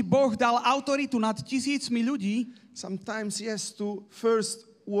 Aby ti Boh dal autoritu nad tisícmi ľudí. Sometimes he has to first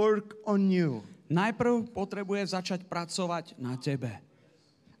work on you. Najprv potrebuje začať pracovať na tebe.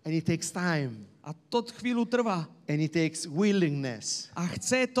 And it takes time. A to chvíľu trvá. And it takes willingness. A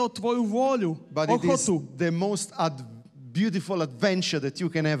chce to tvoju vôľu, But it is ochotu. the most beautiful adventure that you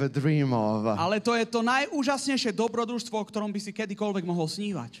can ever dream of. Ale to je to najúžasnejšie dobrodružstvo, o ktorom by si kedykoľvek mohol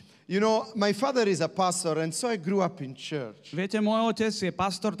snívať. You know, my father is a pastor and so I grew up in church. Viete, môj otec je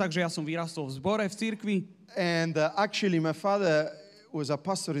pastor, takže ja som vyrastol v zbore, v cirkvi. And actually my father was a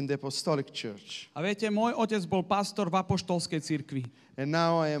pastor in the apostolic church. A viete, môj otec bol pastor v apoštolskej cirkvi. And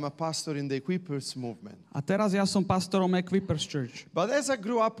now I am a pastor in the Equippers movement. A teraz ja som pastorom Equippers Church. But as I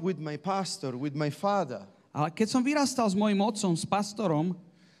grew up with my pastor, with my father, Ale keď som vyrastal s mojim otcom, s pastorom,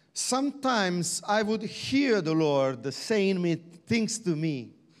 sometimes I would hear the Lord saying things to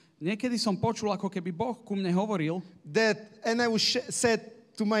me. Niekedy som počul, ako keby Boh ku mne hovoril, And I would said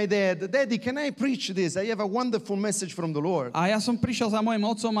to my dad, Daddy, can I preach this? I have a wonderful message from the Lord. a ja som prišiel za mojim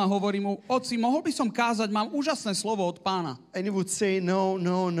otcom a hovorím mu, otci, mohol by som kázať, mám úžasné slovo od pána. And he would say, no.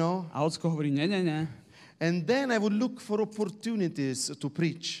 A ocko hovorí, nie. And then I would look for opportunities to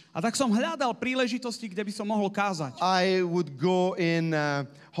preach. A tak som hľadal príležitosti, kde by som mohol kázať. I would go in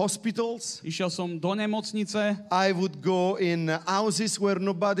hospitals. Išiel som do nemocnice, I would go in houses where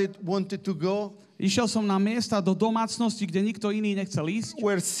nobody wanted to go, išiel som na miesta do domácnosti, kde nikto iný nechcel ísť,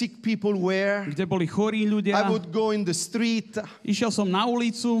 where sick people were. kde boli chorí ľudia. I would go in the street, Išiel som na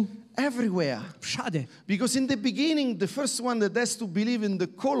ulicu, everywhere. všade. Because in the beginning, the first one that has to believe in the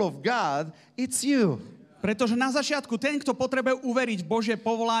call of God, it's you. Pretože na začiatku ten, kto potrebuje uveriť v Božie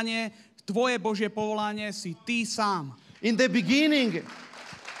povolanie, tvoje Božie povolanie, si ty sám. In the beginning,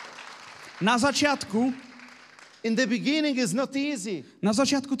 Na začiatku In the beginning is not easy. Na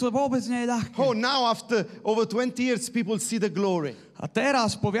začiatku to vôbec nie je ľahké. Oh, now after over 20 years, people see the glory. A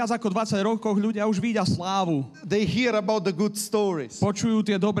teraz, po viac ako 20 rokoch, ľudia už vidia slávu. They hear about the good stories. Počujú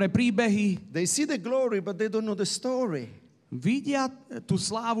tie dobré príbehy. They see the glory, but they don't know the story. Vidia tú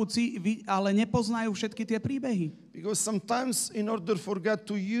slávu, ale nepoznajú všetky tie príbehy. Because sometimes in order for God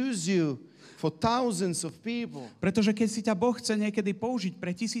to use you for thousands of people, Pretože keď si ťa Boh chce niekedy použiť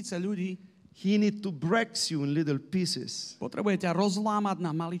pre tisíce ľudí, He need to break you in little pieces. potrebuje ťa rozlámať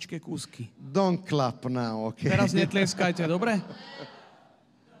na maličké kúsky. Don't clap now, okay? Teraz netlieskajte, dobre?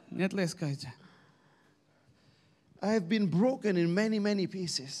 Netlieskajte. I have been broken in many, many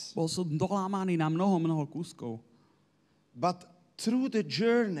pieces. Bol som dolámaný na mnoho kúskov. But through the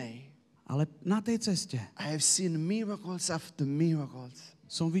journey, Ale na tej ceste I have seen miracles after miracles.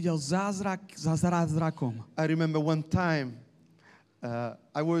 som videl zázrak za zázrakom. I remember one time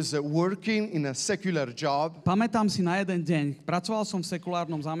I was working in a secular job Pamätám si na jeden deň, pracoval som v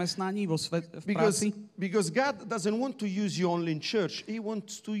sekulárnom zamestnaní v práci, because God doesn't want to use you only in church. He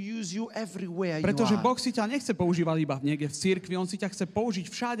wants to use you everywhere pretože you are. Boh si ťa nechce používať iba niekde v cirkvi, on si ťa chce použiť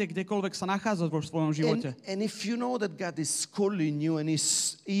všade, kdekoľvek sa nachádzaš vo svojom živote. And if you know that God is calling you and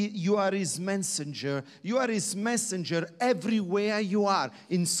you are His messenger everywhere you are,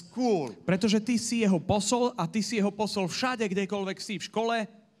 in school, Pretože ty si jeho posol a ty si jeho posol všade, kdekoľvek si, v škole,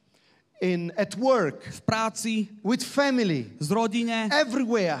 at work, v práci, with family, z rodine,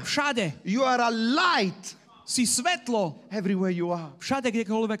 everywhere. všade. You are a light Si svetlo everywhere you are. všade,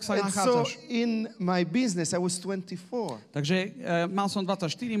 kdekoľvek sa And so nachádzaš. in my business, I was 24. Takže mal som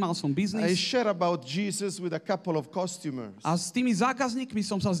 24, mal som I biznis share about Jesus with a couple of customers. a s tými zákazníkmi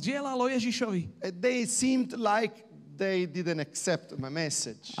som sa zdieľal o Ježišovi. They seemed like they didn't accept my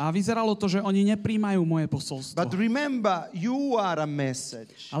message. A vyzeralo to, že oni nepríjmajú moje posolstvo. But remember, you are a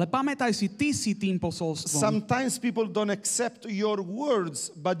message. Ale pamätaj si, ty si tým posolstvom. Sometimes people don't accept your words,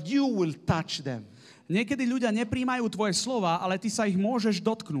 but you will touch them. Niekedy ľudia nepríjmajú tvoje slova, ale ty sa ich môžeš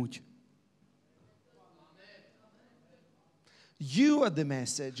dotknúť. You are the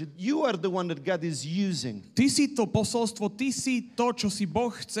message. You are the one that God is using. Ty si to posolstvo, ty si to, čo si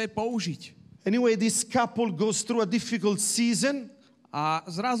Boh chce použiť. Anyway, this couple goes through a difficult season. A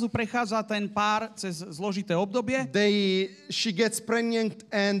zrazu prechádza ten pár cez zložité obdobie She gets pregnant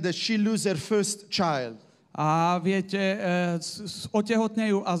and she loses her first child. a viete,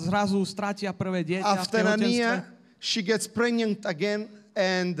 otehotnejú a zrazu stratia prvé dieťa v After a tehotenstve. year, she gets pregnant again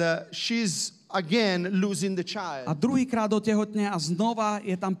and she's again losing the child. A druhýkrát otehotne a znova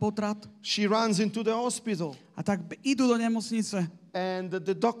je tam potrat. She runs into the hospital. A tak idú do nemocnice. And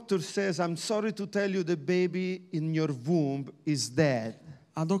the doctor says, I'm sorry to tell you the baby in your womb is dead.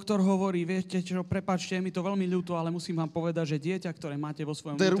 A doktor hovorí, viete čo, prepáčte, je mi to veľmi ľúto, ale musím vám povedať, že dieťa, ktoré máte vo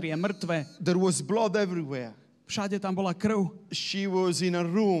svojom vnútri, je mŕtve. There was blood everywhere. Všade tam bola krv. She was in a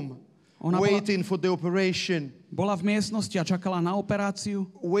room Ona waiting for the operation, bola v miestnosti a čakala na operáciu.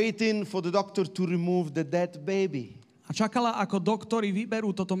 waiting for the doctor to remove the dead baby. A čakala, ako doktori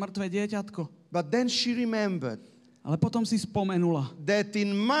vyberú toto mŕtve dieťatko. But then she remembered Ale potom si spomenula, that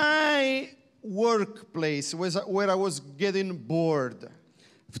in my workplace where I was getting bored,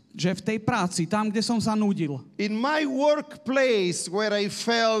 že v tej práci, tam, kde som sa nudil, in my workplace where I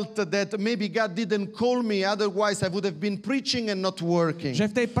felt that maybe God didn't call me, otherwise I would have been preaching and not working. že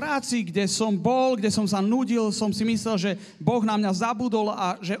v tej práci, kde som bol, kde som sa nudil, som si myslel, že Boh na mňa zabudol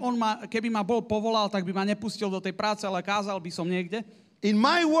a že keby ma Boh povolal, tak by ma nepustil do tej práce, ale kázal by som niekde. In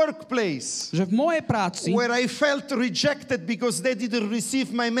my workplace, Že v mojej práci, where I felt rejected because they didn't receive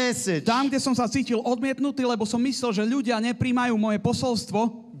my message, tam, kde som sa cítil odmietnutý, lebo som myslel, že ľudia nepríjmajú moje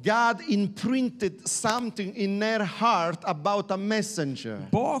posolstvo, God imprinted something in their heart about a messenger.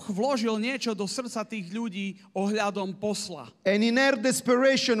 Boh vložil niečo do srdca tých ľudí ohľadom posla. And in her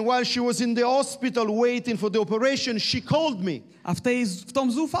desperation, while she was in the hospital waiting for the operation, she called me. A v tom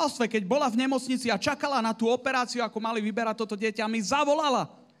zúfalstve, keď bola v nemocnici a čakala na tú operáciu, ako mali vyberať toto dieťa, mi zavolala.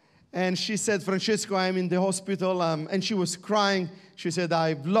 And she said, Francesco, I'm in the hospital. And she was crying. She said,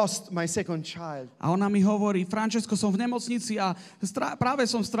 I've lost my second child. A ona mi hovorí, Francesco, som v nemocnici a práve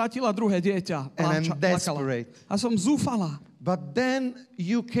som stratila druhé dieťa. And I'm desperate. A som zúfala. But then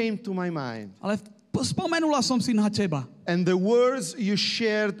you came to my mind. Ale spomenula som si na teba. And the words you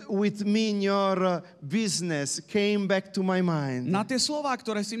shared with me in your business came back to my mind. Na tie slová,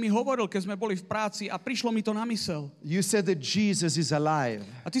 ktoré si mi hovoril, keď sme boli v práci a prišlo mi to na mysel. You said that Jesus is alive.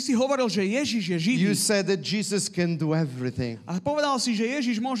 A ty si hovoril, že Ježiš je živý. You said that Jesus can do everything. A povedal si, že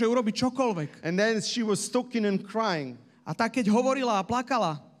Ježiš môže urobiť čokoľvek. And then she was talking and crying. A tak, keď hovorila a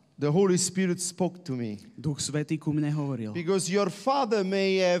plakala, the Holy Spirit spoke to me. Duch Svätý ku mne hovoril. Because your father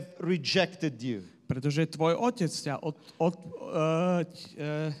may have rejected you. Pretože tvoj otec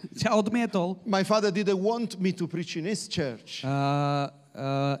ťa odmietol. My father didn't want me to preach in his church.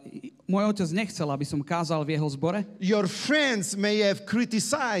 Môj otec nechcel, aby som kázal v jeho zbore. Your friends may have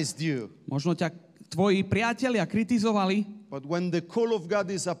criticized you. Možno ťa tvoji priatelia kritizovali. But when the call of God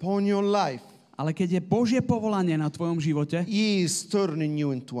is upon your life, Ale keď je Božie povolanie na tvojom živote, He is turning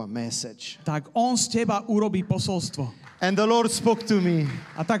you into a message. tak on z teba urobí posolstvo. And the Lord spoke to me.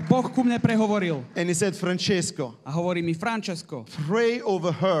 A tak Boh ku mne prehovoril. And He said, Francesco, A hovorí mi, Francesco, pray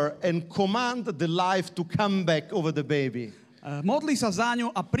over her and command the life to come back over the baby. modli sa za ňu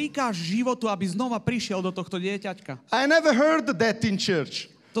a prikáž životu, aby znova prišiel do tohto dieťaťka. I never heard that in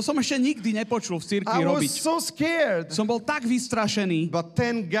church. To som ešte nikdy nepočul v cirkvi I was robiť. so scared. Som bol tak vystrašený, But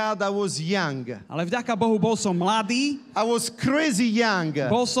thank God I was young. ale vďaka Bohu bol som mladý, I was crazy young.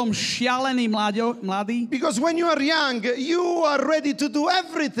 bol som šialený mladý, Because when you are young, you are ready to do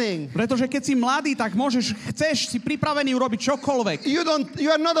everything. pretože keď si mladý, tak chceš, si pripravený urobiť čokoľvek. You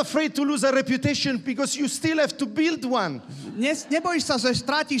are not afraid to lose a reputation because you still have to build one. Nebojíš sa, že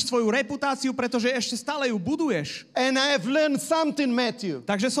stratíš svoju reputáciu, pretože ešte stále ju buduješ. And I have learned something, Matthew.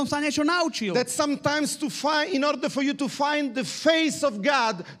 Takže som sa niečo naučil. That sometimes in order for you to find the face of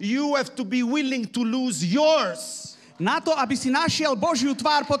God, you have to be willing to lose yours. Na to, aby si našiel Božiu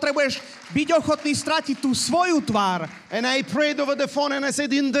tvár, potrebuješ byť ochotný stratiť tú svoju tvár. And I prayed over the phone and I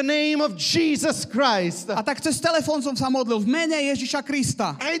said, in the name of Jesus Christ. A tak cez telefón som sa modlil v mene Ježiša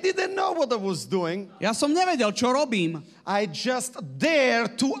Krista. I didn't know what I was doing. Ja som nevedel, čo robím. I just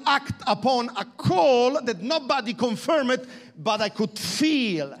dared to act upon a call that nobody confirmed, but I could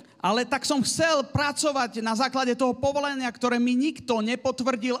feel. Ale tak som chcel pracovať na základe toho povolenia, ktoré mi nikto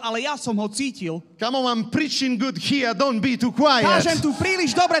nepotvrdil, ale ja som ho cítil. Come on, I'm preaching good here. Don't be too quiet. Kážem tu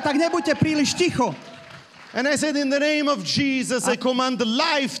príliš dobre, tak nebuďte príliš ticho. And I said, in the name of Jesus, I command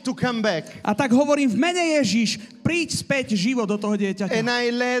life to come back. A tak hovorím v mene Ježiš, príď späť život do toho dieťaťa. And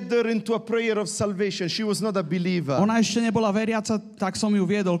I led her into a prayer of salvation. She was not a believer. Ona ešte nebola veriaca, tak som ju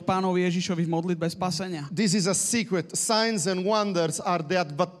viedol k Pánovi Ježišovi v modlitbe spasenia. This is a secret. Signs and wonders are the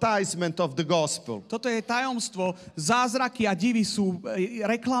advertisement of the gospel. Toto je tajomstvo. Zázraky a divy sú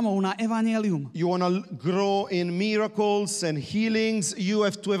reklamou na evanjelium. You want to grow in miracles and healings, you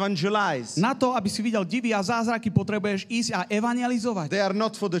have to evangelize. Na to, aby si videl divy a zázraky, potrebuješ ísť a evangelizovať. They are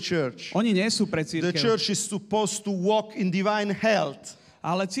not for the church. Oni nie sú pre The cirkev. church is supposed to walk in divine health.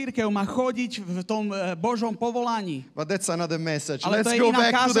 Ale cirkev má chodiť v tom Božom povolaní. But that's another message. Ale Let's to je go iná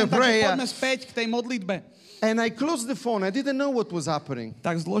back to kázeň, the takže prayer. poďme späť k tej modlitbe. And I closed the phone. I didn't know what was happening.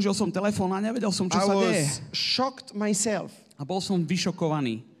 Tak zložil som telefón a nevedel som, čo I sa deje. was shocked myself. A bol som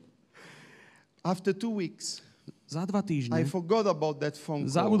vyšokovaný. After 2 weeks, Za 2 týždne I forgot about that phone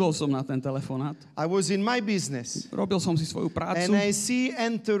call. zabudol som na ten telefonát. I was in my business. Robil som si svoju prácu And I see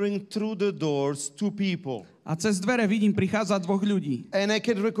entering through the doors 2 people. a cez dvere vidím prichádzať 2 ľudí. And I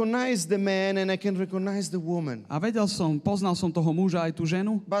can recognize the man and I can recognize the woman. A poznal som toho muža aj tú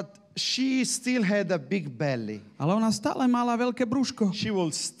ženu, But she still had a big belly. ale ona stále mala veľké brúško. She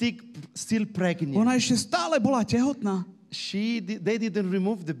was still pregnant. Ona ešte stále bola tehotná. They didn't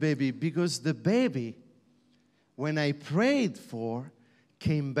remove the baby because the baby, when I prayed for,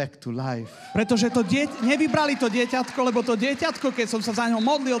 came back to life. Pretože nevybrali to dieťatko, lebo to dieťatko, keď som sa za ňo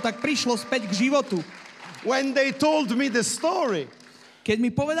modlil, tak prišlo späť k životu. When they told me the story, Keď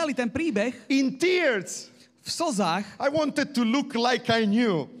mi povedali ten príbeh, in tears, v slzách, I wanted to look like I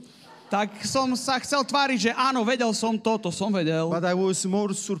knew. tak som sa chcel tváriť, že áno, vedel som to som vedel. But I was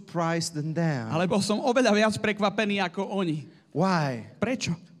more surprised than them. Ale bol som oveľa viac prekvapený ako oni. Why?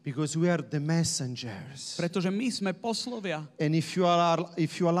 Prečo? Because we are the messengers. Pretože my sme poslovia. And if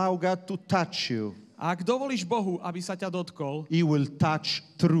you allow God to touch you, A ak dovolíš Bohu, aby sa ťa dotkol, He will touch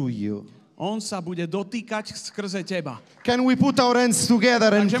through you. on sa bude dotýkať skrze teba. Can we put our hands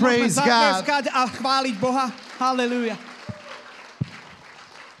together and Takže môžeme praise God? zatleskať a chváliť Boha. Halelúja.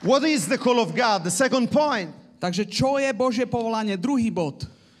 What is the call of God? The second point. Takže čo je Božie povolanie? Druhý bod.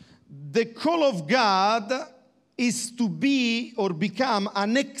 The call of God is to be or become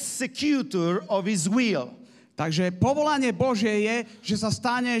an executor of His will. Takže povolanie Božie je, že sa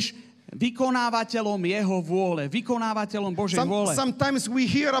staneš vykonávateľom Jeho vôle. Vykonávateľom Božej vôle. Sometimes we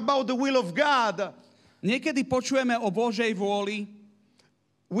hear about the will of God. Niekedy počujeme o Božej vôli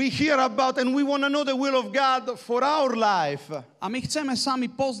We hear about and we want to know the will of God for our life. a my chceme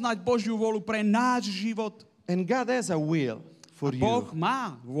sami poznať Božiu vôľu pre náš život. And God has a will for Boh you.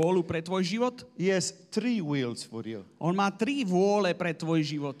 má vôľu pre tvoj život. He has 3 wills for you. On má 3 vôle pre tvoj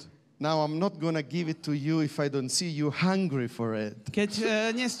život. Now I'm not going to give it to you if I don't see you hungry for it. Keď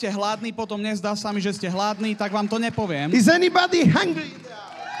nie ste hladní, potom nezdá sa mi, že ste hladní, tak vám to nepoviem. Is anybody hungry?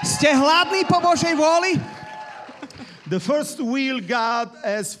 Ste hladní po Božej vôli? The first will God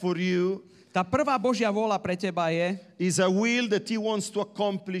has for you Tá prvá Božia vôľa pre teba is a will that He wants to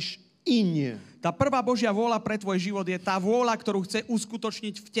accomplish in you. tá prvá Božia vôľa pre tvoj život je tá vôľa, ktorú chce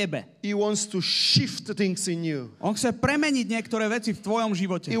uskutočniť v tebe. He wants to shift things in you. On chce premeniť niektoré veci v tvojom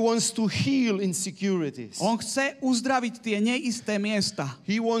živote. He wants to heal insecurities. On chce uzdraviť tie neisté miesta.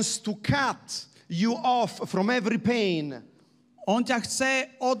 He wants to cut you off from every pain On ťa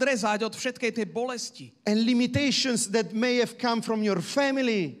chce odrezať od všetkej tej bolesti. and limitations that may have come from your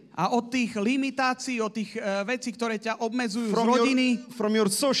family, A od tých limitácií, od tých vecí, ktoré ťa obmedzujú z rodiny, from your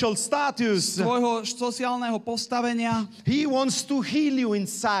social z status. tvojho sociálneho postavenia. He wants to heal you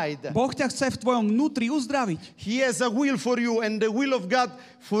inside. Boh ťa chce v tvojom vnútri uzdraviť. He has a will for you, and the will of God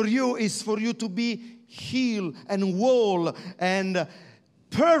for you is for you to be healed and whole and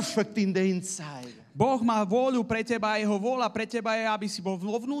perfect in the inside. Boh má vôľu pre teba a jeho vôľa pre teba je, aby si bol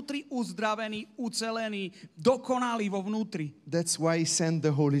vo vnútri uzdravený, ucelený, dokonalý vo vnútri. That's why He sent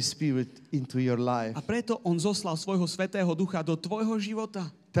the Holy Spirit into your life. A preto on zoslal svojho Svätého Ducha do tvojho života.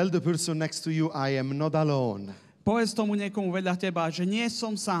 Tell the person next to you, I am not alone. Povedz tomu niekomu vedľa teba, že nie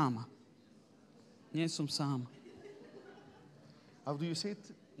som sám. Nie som sám. How do you say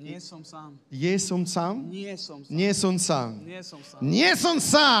it? Nie som sám. Nie som sám? Nie som sám. Nie som sám. Nie som sám. Nie som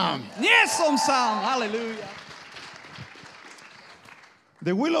sám. Nie som sám. Halelúja.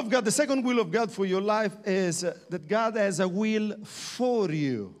 The will of God, the second will of God for your life is that God has a will for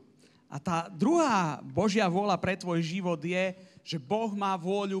you. A tá druhá Božia vôľa pre tvoj život je, že Boh má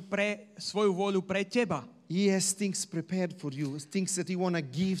svoju vôľu pre teba. He has things prepared for you, things that He want to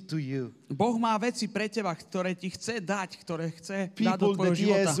give to you. Boh má veci pre teba, ktoré ti chce dať, ktoré chce dať do People tvojho that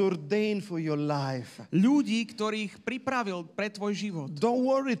He života. has ordained for your life. Ľudí, ktorých pripravil pre tvoj život. Don't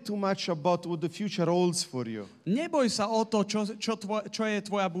worry too much about what the future holds for you. Neboj sa o to, čo je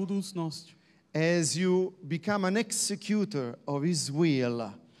tvoja budúcnosť. As you become an executor of His will,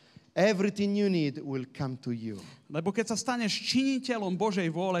 everything you need will come to you. Lebo keď sa staneš činiteľom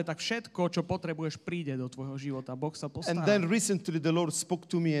Božej vôle, tak všetko, čo potrebuješ, príde do tvojho života. Boh sa postará. And then recently the Lord spoke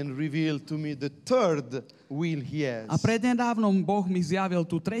to me and revealed to me the third will He has. A prednedávnom Boh mi zjavil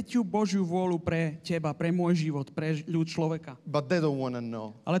tú tretiu Božiu vôľu pre teba, pre môj život, pre ľud človeka. But they don't want to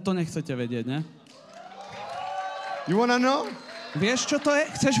know. Ale to nechcete vedieť, ne? You want to know? Vieš, čo to je?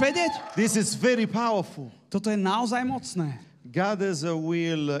 Chceš vedieť? This is very powerful. Toto je naozaj mocné. God has a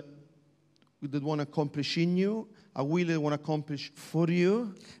will that want to accomplish in you, a will that want to accomplish for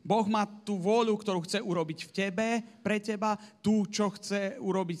you. Boh má tú vôľu, ktorú chce urobiť v tebe, pre teba, tú, čo chce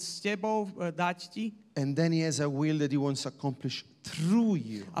urobiť s tebou, dať ti. And then He has a will that He wants to accomplish through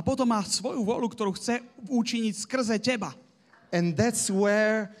you. A potom má svoju vôľu, ktorú chce učiniť skrze teba. And that's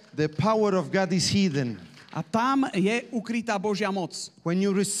where the power of God is hidden. A tam je ukrytá Božia moc. When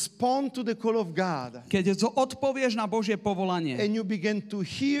you respond to the call of God Keď odpovieš na Božie povolanie and you begin to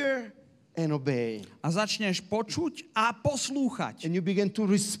hear and obey, a začneš počuť a poslúchať and you begin to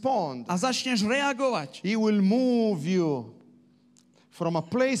respond, a začneš reagovať, He will move you from a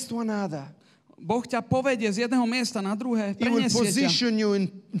place to another. Boh ťa povedie z jedného miesta na druhé, He will prenesie ťa. position you in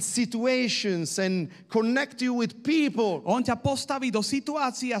situations and connect you with people. On ťa postaví do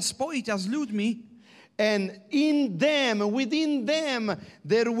situácií a spojí ťa s ľuďmi. And in them, within them,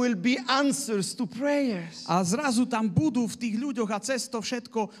 there will be answers to prayers. A zrazu tam budú v tých ľuďoch a cez to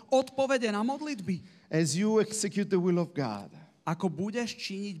všetko odpovede na modlitby. As you execute the will of God, Ako budeš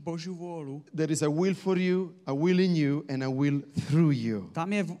činiť Božiu vôľu, there is a will for you, a will in you, and a will through you.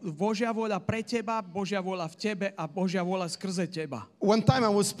 tam je Božia vôľa pre teba, Božia vôľa v tebe a Božia vôľa skrze teba. One time I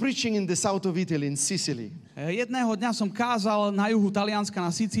was preaching in the south of Italy, in Sicily. Jedného dňa som kázal na juhu Talianska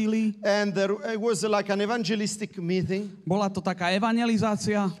na Sicílii. And it was like an evangelistic meeting. Bola to taká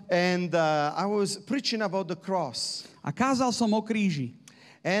evangelizácia And I was preaching about the cross. a kázal som o kríži.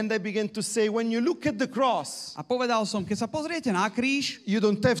 And I began to say, when you look at the cross, A povedal som, keď sa pozriete na kríž, you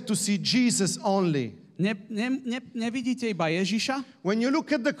don't have to see Jesus only. nevidíte iba Ježiša. When you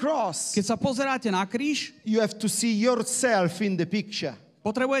look at the cross, Keď sa pozeráte na kríž, you have to see yourself in the picture.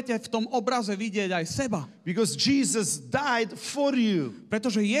 potrebujete v tom obraze vidieť aj seba. Because Jesus died for you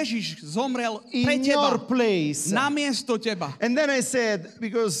Pretože Ježiš zomrel pre in teba, your place. namiesto teba. And then I said,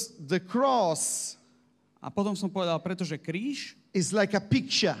 because the cross A potom som povedal, pretože kríž is like a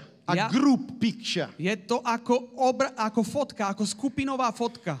picture, a Yeah. group picture. je to ako fotka, ako skupinová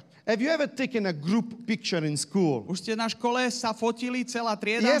fotka. Have you ever taken a group picture in school? Už ste na škole sa fotili celá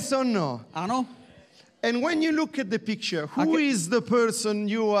trieda? Yes or no? Áno? And when you look at the picture, who is the person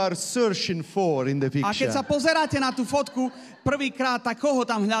you are searching for in the A keď sa picture? pozeráte na tú fotku prvýkrát, tak koho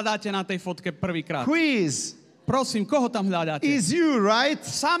tam hľadáte na tej fotke prvýkrát? Who is? Prosím, koho tam hľadáte? Is you, right?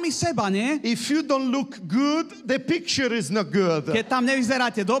 Sami seba, nie? If you don't look good, the picture is not good. Keď tam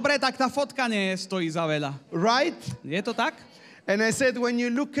nevyzeráte dobre, tak tá fotka stojí za veľa. Right? Je to tak? And I said, when you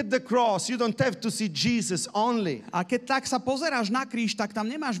look at the cross, you don't have to see Jesus only. A keď tak sa pozeráš na kríž, tak tam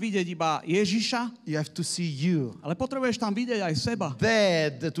nemáš vidieť iba Ježiša, You have to see you. ale potrebuješ tam vidieť aj seba.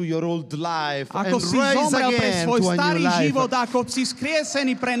 Dead to your old life Ako and si rise zomrel pre again svoj to a starý new život, life. ako si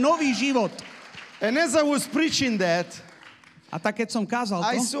skriesený pre nový život. And as I was preaching that, A tak keď som kázal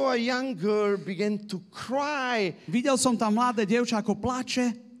I to, saw a young girl begin to cry, videl som tam mladé dievča, ako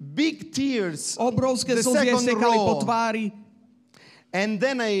plače, big tears. obrovské The slzy jej second stekali po row. tvári. And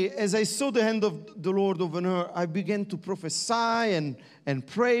then as I saw the hand of the Lord over her, I began to prophesy and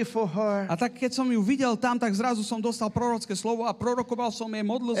pray for her. A tak keď som ju videl tam, tak zrazu som dostal prorocké slovo a prorokoval som jej,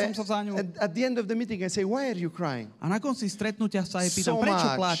 modlil som sa za ňu. At the end of the meeting, I say, why are you crying? A na konci stretnutia sa jej pýtam, So prečo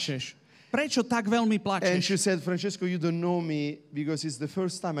much. pláčeš? Prečo tak veľmi And she plačeš? said, Francesco, you don't know me because it's the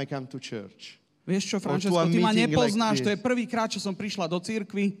first time I come to church. Vieš čo, Or to Francesco, a ty ma meeting nepoznáš, like to je this. prvýkrát, čo som prišla do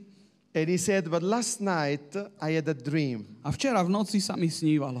cirkvi. And he said, but last night I had a dream. A včera v noci sa mi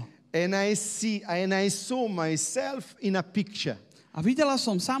snívalo. And I saw myself in a picture. A videla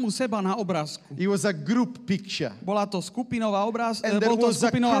som samu seba na obrázku. It was a group picture. Bola to skupinová And there bol to was a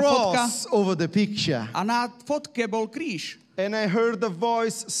skupinová fotka cross over the picture. a na fotke bol kríž. And I heard a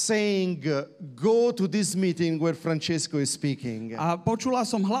voice saying, go to this meeting where Francesco is speaking. A počula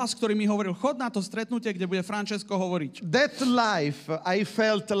som hlas, ktorý mi hovoril, chod na to stretnutie, kde bude Francesco hovoriť. That life, I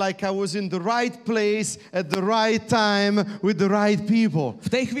felt like I was in the right place at the right time with the right people. V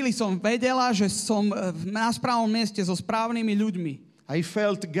tej chvíli som vedela, že som na správnom mieste so správnymi ľuďmi. I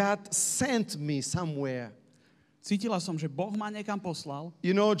felt God sent me somewhere. Cítila som, že Boh ma niekam poslal.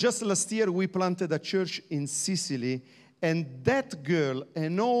 You know, just last year we planted a church in Sicily, and that girl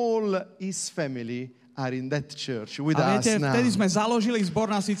and all his family are in that church with A us viete, now. vtedy sme založili zbor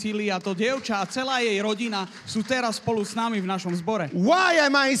na Sicílii a to dievča a celá jej rodina sú teraz spolu s nami v našom zbore. Why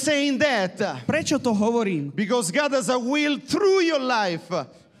am I saying that? Prečo to hovorím? Because God has a will through your life.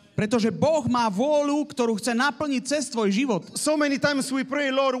 Pretože Boh má vôľu, ktorú chce naplniť cez tvoj život. So many times we pray,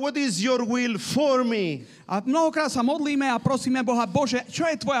 Lord, what is your will for me? A mnohokrát sa modlíme a prosíme Boha, Bože, čo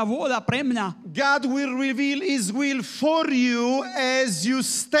je tvoja vôľa pre mňa? God will reveal his will for you as you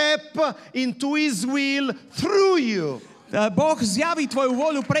step into his will through you. Boh zjaví tvoju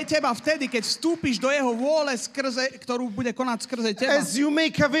vôľu pre teba vtedy, keď vstúpiš do jeho vôle, ktorú bude konať skrze teba. As you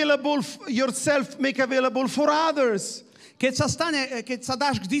make available yourself, make available for others. Keď sa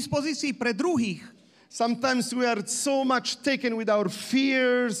dáš k dispozícii pre druhých. Sometimes we are so much taken with our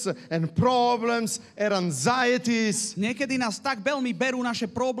fears and problems and anxieties. Niekedy nás tak veľmi berú naše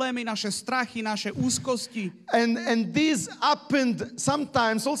problémy, naše strachy, naše úzkosti. And this happened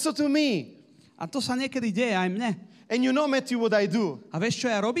sometimes also to me. A to sa niekedy deje aj mne. And you know, Matthew, what I do? A vieš, čo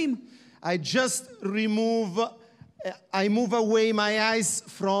ja robím? I move away my eyes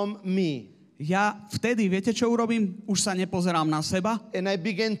from me. Ja vtedy, viete, čo urobím? Už sa nepozerám na seba, And I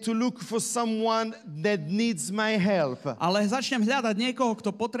begin to look for someone that needs my help. ale začnem hľadať niekoho,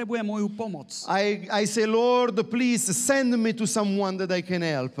 kto potrebuje moju pomoc. I say, Lord, please send me to someone that I can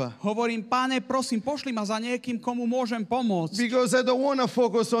help. Hovorím, Páne, prosím, pošli ma za niekým, komu môžem pomôcť. Because I don't want to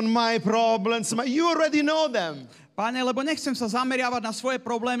focus on my problems. You already know them. Páne, lebo nechcem sa zameriavať na svoje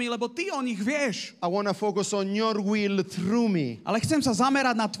problémy, lebo ty o nich vieš. I want to focus on your will through me. Ale chcem sa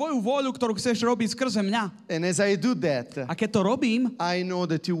zamerať na tvoju vôľu, ktorú chceš robiť skrze mňa. And as I do that, A keď to robím, I know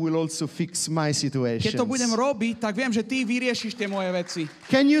that you will also fix my situation. keď to budem robiť, tak viem, že ty vyriešiš tie moje veci.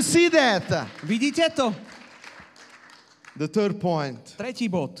 Can you see that? Vidíte to? The third point.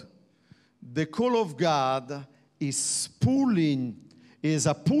 Tretí bod. The call of God is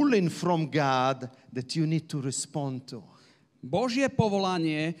a pulling from God that you need to respond to. Božie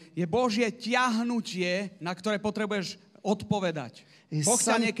povolanie je Božie ťahnutie, na ktoré potrebuješ odpovedať. Boh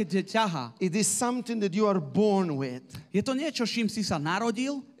ťa niekedy ťahá. It is something that you are born with. Je to niečo, s čím si sa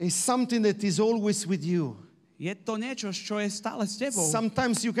narodil? It's something that is always with you. Je to niečo, čo je stále s tebou.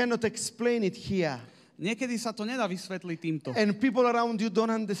 Sometimes you cannot explain it here. Niekedy sa to nedá vysvetliť týmto. And people around you don't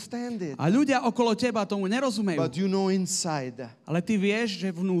understand it. A ľudia okolo teba tomu nerozumejú. But you know inside Ale ty vieš,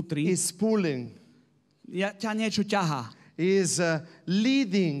 že vnútri is pulling, ťa niečo ťahá. is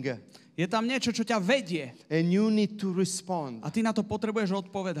leading. Je tam niečo, čo ťa vedie. And you need to respond. A ty na to potrebuješ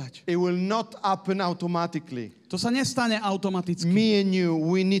odpovedať. It will not happen automatically. To sa nestane automaticky. Me and you,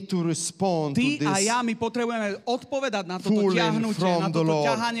 we need to respond to Ty a this ja, my potrebujeme odpovedať na toto pulling ťahnutie, from na the toto Lord.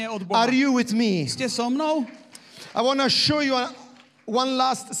 ťahanie od Boha. Are you with me? Ste so mnou? I want to show you one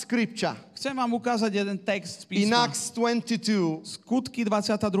last scripture. Chcem vám ukázať jeden text z In písma. Acts 22, Skutky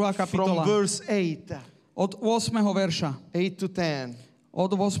 22. from kapitola. verse 8, Od 8. verša. 8 to 10. Od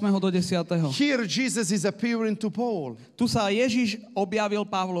 8. do 10. Here Jesus is appearing to Paul. Tu sa Ježiš objavil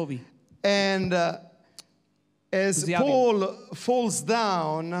Pavlovi. And as Zjavil. Paul falls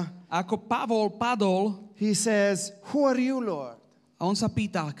down, Ako Pavol padol, he says, "Who are you, Lord?" a on sa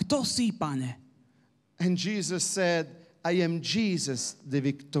pýta, kto si, Pane? And Jesus said, "I am Jesus the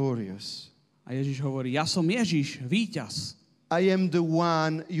victorious. A Ježiš hovorí, ja som Ježiš, víťaz. I am the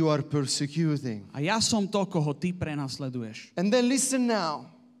one you are persecuting." A ja som to, koho ty prenasleduješ. And then listen now.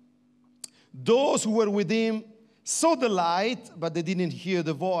 Those who were with him saw the light, but they didn't hear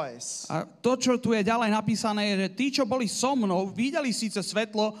the voice. A to, čo tu je ďalej napísané, je, že tí, čo boli so mnou, videli síce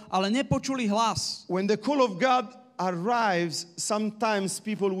svetlo, ale nepočuli hlas. When the call of God arrives, sometimes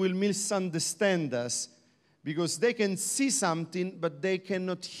people will misunderstand us because they can see something, but they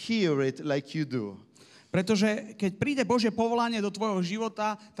cannot hear it like you do. Pretože keď príde Božie povolanie do tvojho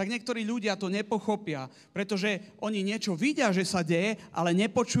života, tak niektorí ľudia to nepochopia. Pretože oni niečo vidia, že sa deje, ale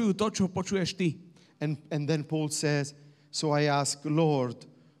nepočujú to, čo počuješ ty. And then Paul says, so I ask, Lord,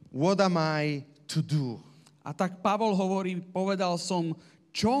 what am I to do? A tak Pavol hovorí, povedal som,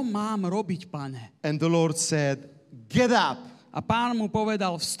 čo mám robiť, Pane? And the Lord said, get up. A Pán mu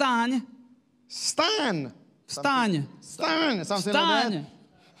povedal, vstaň, Stand. vstaň, Stand. Something vstaň, like that.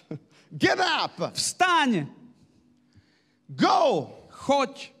 Get up. vstaň, Go.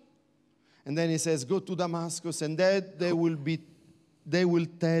 choď. And then he says, go to Damascus, and there they will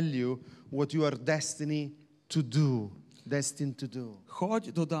tell you what you are destined to do.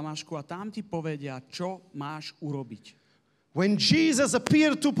 Choď do Damašku a tam ti povedia, čo máš urobiť. When Jesus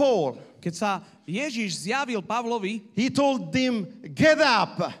appeared to Paul, Keď sa Ježiš zjavil Pavlovi, he told him, get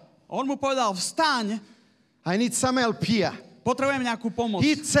up. on mu povedal, vstaň, I need some help here. potrebujem nejakú pomoc.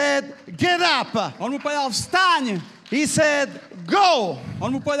 He said, get up. On mu povedal, vstaň. He said, go. On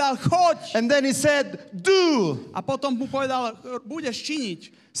mu povedal, choď. And then he said, do. A potom mu povedal, budeš činiť.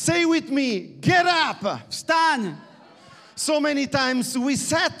 Say with me, get up. Vstaň. So many times we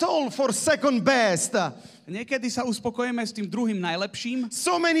settle for second best. Niekedy sa uspokojíme s tým druhým najlepším.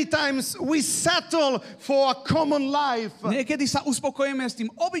 So many times we settle for a common life. Niekedy sa uspokojíme s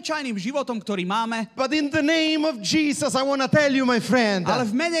tým obyčajným životom, ktorý máme. But in the name of Jesus, I want to tell you, my friend, Ale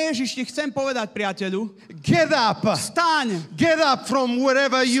v mene Ježiš ti chcem povedať, priateľu, get up. vstaň. Get up from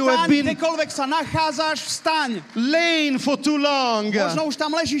wherever you have Vstaň, been kdekoľvek sa nachádzaš, vstaň. laying for too long. Možno už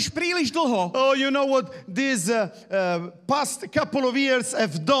tam ležíš príliš dlho. Oh, you know what these past couple of years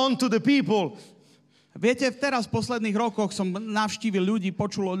have done to the people? Viete, teraz v posledných rokoch som navštívil ľudí,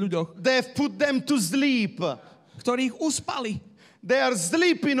 počul o ľuďoch, They've put them to sleep. ktorých uspali. They are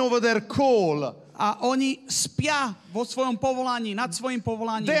sleeping over their call. A oni spia vo svojom povolaní, nad svojim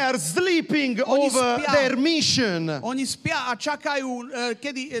povolaním. They are sleeping Oni over spia. their mission. Oni spia a čakajú,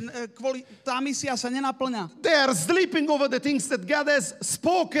 kedy tá misia sa nenaplňa. They are sleeping over the things that God has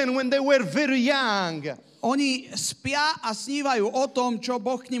spoken when they were very young. Oni spia a snívajú o tom, čo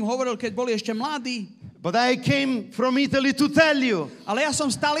Boh k ním hovoril, keď boli ešte mladí. But I came from Italy to tell you, Ale ja som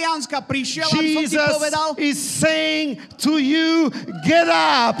z Talianska prišiel, aby som ti Jesus povedal, is saying to you, get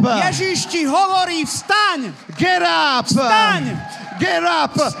up. Ježiš ti hovorí, vstaň, Get up. Vstaň. Get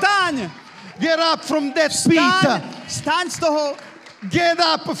up. vstaň, Get up from that pit. vstaň z toho, Get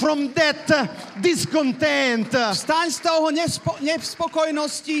up from that discontent. vstaň z toho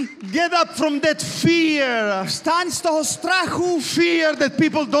nespokojnosti, Get up from that fear. vstaň z toho strachu, Fear that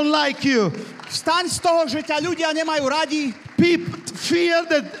people don't like you. vstaň z toho, že ťa ľudia nemajú radi, Fear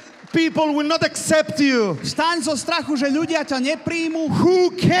that people will not accept you. vstaň zo strachu, že ľudia ťa nepríjmu.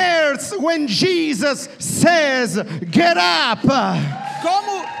 Who cares when Jesus says, get up?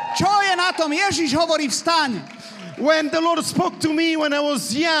 Čo je na tom? Ježiš hovorí, vstaň. When the Lord spoke to me when I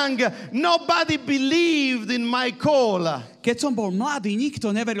was young, nobody believed in my call. Keď som bol mladý, nikto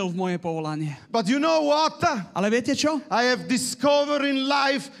neveril v moje povolanie. But you know what? Ale viete čo? I have discovered in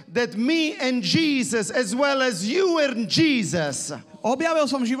life that me and Jesus, as well as you and Jesus, Objavil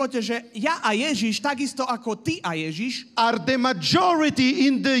som v živote, že ja a Ježiš, takisto ako ty a Ježiš, are the majority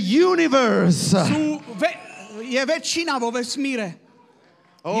in the universe. je väčšina vo vesmíre.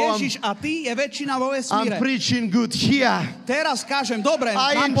 Ježiš a ty je väčšina vo vesmíre. I'm preaching good here. Teraz kážem, dobre,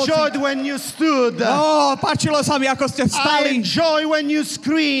 I mám enjoyed pocit. when you stood. Páčilo sa mi, ako ste I vstali. enjoy when you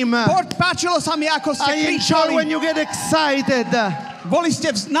scream. Páčilo sa mi, ako ste I enjoy when kričali. you get excited. Boli ste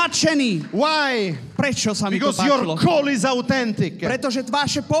nadšení. Why? Prečo sa mi to Because your páčilo? call is authentic. Pretože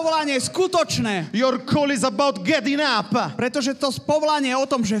vaše povolanie je skutočné. Your call is about getting up. Pretože to povolanie je o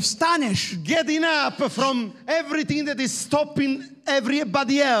tom, že vstaneš. Getting up from everything that is stopping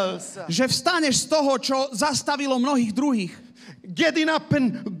everybody else. Že vstaneš z toho, čo zastavilo mnohých druhých. Getting up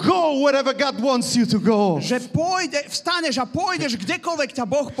and go wherever God wants you to go. Že vstaneš a pôjdeš kdekoľvek ťa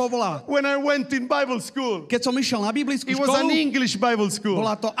Boh povolá. When I went in Bible school, Keď som išiel na biblickú it was an školu, English Bible school.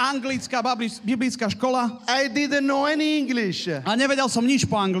 bola to anglická biblická škola I didn't know any English, a nevedel som nič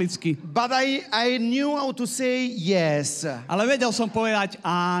po anglicky. but I knew how to say yes Ale vedel som povedať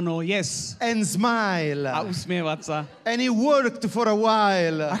áno, yes. and smile. A usmievať sa. And it worked for a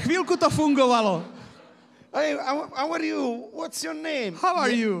while. A chvíľku to fungovalo. Hey, how are you? What's your name? How are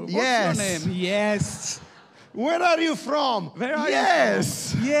you? What's Yes. your name? Yes. Where are you from? Where are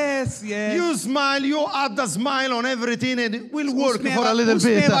yes. you? Yes, yes. You smile, you add a smile on everything and it will work for a little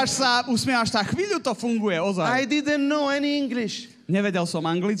bit. Usmievaš sa. Chvíľu to funguje, I ozaj. didn't know any English, Nevedel som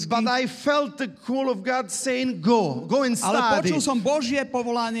anglicky, but I felt the call of God saying, go and ale study. počul som Božie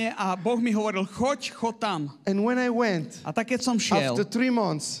povolanie a Boh mi hovoril, choď tam. And when I went, A tak keď som šiel, after 3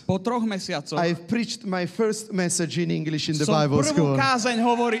 months, po 3 mesiacoch, I preached my first message in English in the som Bible prvú school. kázeň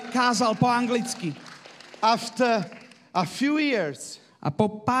kázal po anglicky. After a few years, A po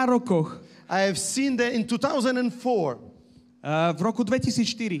pár rokoch, I have seen that in 2004, v roku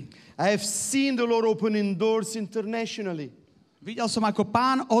 2004, I have seen the Lord opening doors internationally. videl som, ako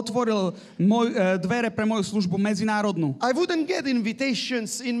Pán otvoril dvere pre moju službu medzinárodnú. I wouldn't get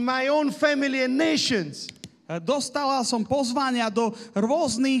invitations in my own family and nations. Dostala som pozvania do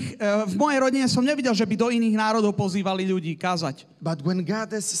rôznych, v mojej rodine som nevidel, že by do iných národov pozývali ľudí kázať. But when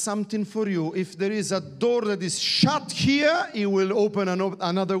God has something for you, if there is a door that is shut here, He will open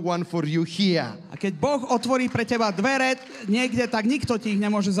another one for you here. A keď Boh otvorí pre teba dvere niekde, tak nikto ti ich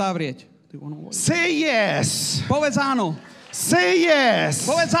nemôže zavrieť. Say yes. Povedz áno. Say yes.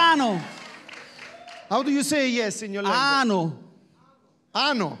 Povedz áno. How do you say yes in your language? Áno.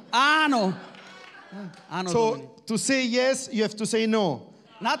 Ano. Áno. Áno. So Dominik. to say yes, you have to say no.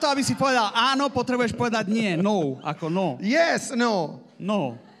 Na to, aby si povedal áno, potrebuješ povedať nie. No. Ako no. Yes, no.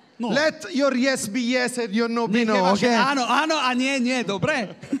 No. No. Let your yes be yes and your no be Nech je no. vaše Okay? áno, áno a nie, nie.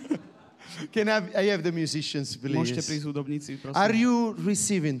 Dobre? Can I have the musicians, Môžete please? prísť hudobníci, prosím. Are you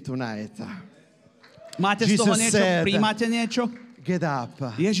receiving tonight? Máte z toho Jesus niečo? said- Príjmate niečo? Get up.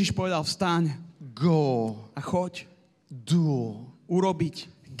 Ježiš povedal, vstaň Go. a choď Do. urobiť.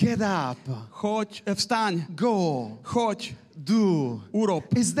 Get up. Choď, vstaň, Go. choď, Do. urob.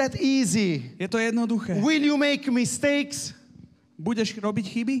 Is that easy? Je to jednoduché. Will you make mistakes? Budeš robiť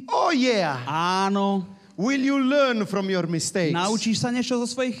chyby? Oh, yeah. Áno. Will you learn from your mistakes? Naučíš sa niečo zo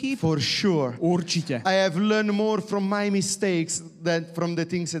svojich chýb? For sure. Určite. I have learned more from my mistakes than from the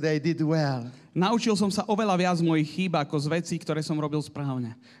things that I did well. Naučil som sa oveľa viac mojich chýb ako z vecí, ktoré som robil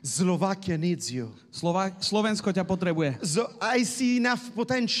správne. Slovakia needs you. Slovensko ťa potrebuje. So I see enough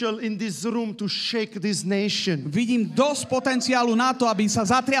potential in this room to shake this nation. Vidím dosť potenciálu na to, aby sa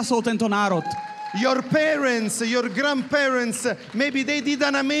zatriasol tento národ. Your parents, your grandparents, maybe they did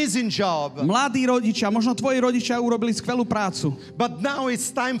an amazing job. Mladí rodičia, možno tvoji rodičia urobili skvelú prácu. But now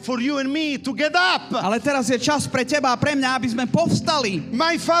it's time for you and me to get up. Ale teraz je čas pre teba a pre mňa, aby sme povstali.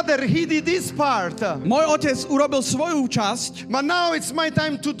 My father, he did his part. Môj otec urobil svoju časť, But now it's my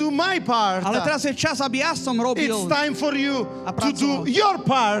time to do my part. ale teraz je čas, aby ja som It's robil. time for you A to do pracoval. your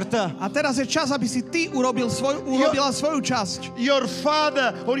part. A teraz je čas, aby si ty urobila svoju časť. Your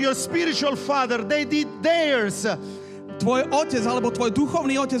father or your spiritual father, they did theirs. Tvoj otec alebo tvoj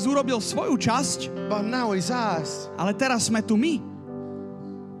duchovný otec urobil svoju časť, But now it's us. ale teraz sme tu my.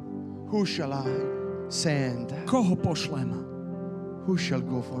 Who shall I send? Koho pošlem? Who shall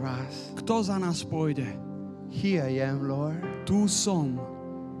go for us? Kto za nás pôjde? Here I am, Lord. Tu som.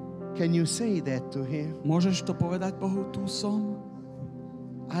 Can you say that to him? Môžeš to povedať Bohu? Tu som.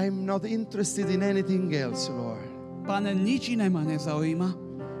 I'm not interested in anything else, Lord, Pane, nič iné ma nezaujíma.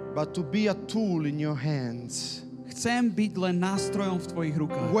 but to be a tool in your hands Chcem byť len nástrojom v tvojich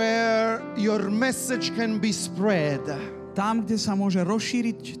rukách. where your message can be spread. Tam, kde sa môže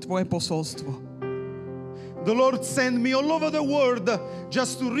rozšíriť tvoje posolstvo. The Lord sent me all over the world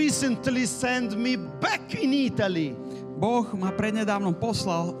just to recently send me back in Italy. Boh ma prednedávnom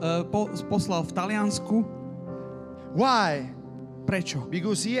poslal v Taliansku. Why? Prečo?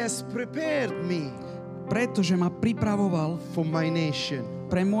 Because He has prepared me Pretože ma pripravoval for my nation.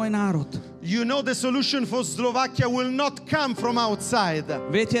 pre môj národ. You know the solution for Slovakia will not come from outside.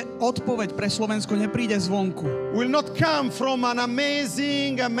 Viete, odpoveď pre Slovensko nepríde zvonku. Will not come from an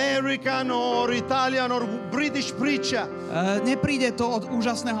amazing American or Italian or British preacher. Nepríde to od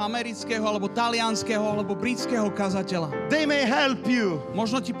úžasného amerického, alebo talianského, alebo britského kazateľa. They may help you.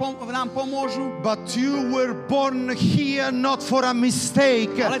 Možno nám pomôžu, But you were born here not for a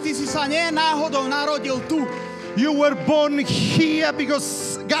mistake. ale ty si sa nie náhodou narodil tu. You were born here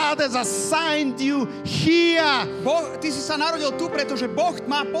because God has assigned you here. Ty si sa narodil tu, pretože Boh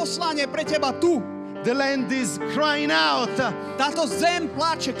má poslanie pre teba tu. The land is crying out. Táto zem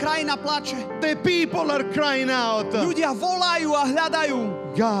plače, krajina plače. The people are crying out. Ľudia volajú a hľadajú.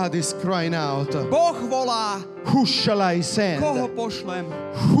 God is crying out. Boh volá. Who shall I send? Koho pošlem?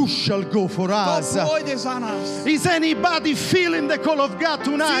 Who shall go for us? Kto pôjde za nás? Is anybody feeling the call of God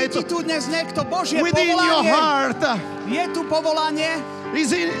tonight? Cíti tu dnes niekto Božie Within your povolanie? heart? Je tu povolanie?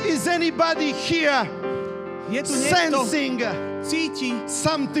 Is anybody here Je tu niekto, sensing cíti,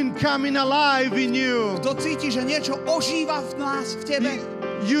 something coming alive in you? kto cíti, že niečo ožíva v nás, v tebe?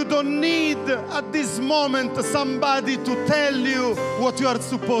 You don't need at this moment somebody to tell you what you are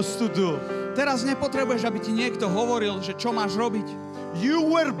supposed to do. Teraz nepotrebuješ, aby ti niekto hovoril, že čo máš robiť. You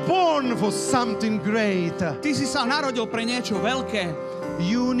were born for something great. Ty si sa narodil pre niečo veľké.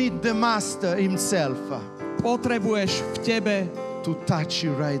 You need the Master himself Potrebuješ v tebe to touch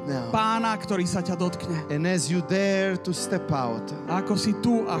you right now. Pána, ktorý sa ťa dotkne. And as you dare to step out, A ako si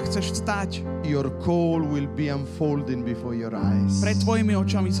tu a chceš vstať, your call will be unfolding before your eyes. pred tvojimi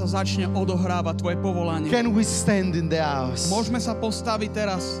očami sa začne odohrávať tvoje povolanie. Can we stand in the house? Môžeme sa postaviť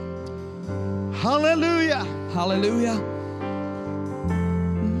teraz. Hallelujah. Halelúja.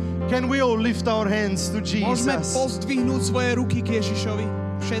 Can we all lift our hands to Môžeme Jesus? pozdvihnúť svoje ruky k Ježišovi.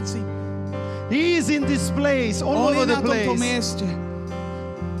 Všetci. He is in this place, all On over je the na tomto place. mieste.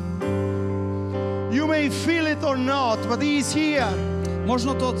 You may feel it or not, but He is here.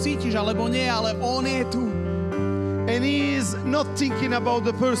 Možno to cítiš, alebo nie, ale On je tu. And He is not thinking about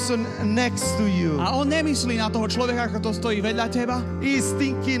the person next to you. A On nemyslí na toho človeka, ako to stojí vedľa teba, He is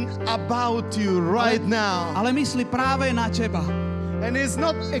thinking about you right now. ale myslí práve na teba. And He's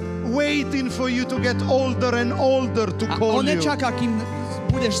not waiting for you to get older and older to A call On you. nečaká, kým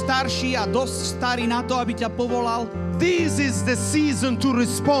budeš starší a dosť starý na to, aby ťa povolal. This is the season to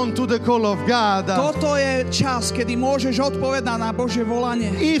respond to the call of God. Toto je čas, kedy môžeš odpovedať na Božie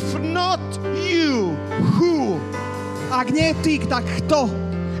volanie. If not you, who? Ak nie ty, tak kto?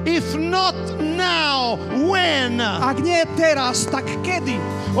 If not now, when? Ak nie teraz, tak kedy?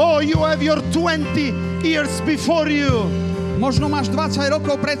 Oh, you have your 20 years before you. Možno máš 20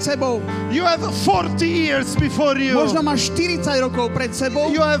 rokov pred sebou. You have 40 years before you. Možno máš 40 rokov pred sebou.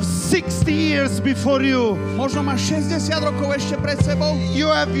 You have 60 years before you. Možno máš 60 rokov ešte pred sebou. You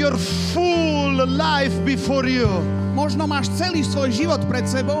have your full life before you. Možno máš celý svoj život pred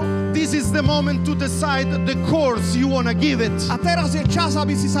sebou. This is the moment to decide the course you want to give it. A teraz je čas,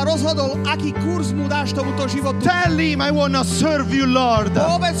 aby si sa rozhodol, aký kurz mu dáš tomuto životu. Tell Him, I want to serve you, Lord.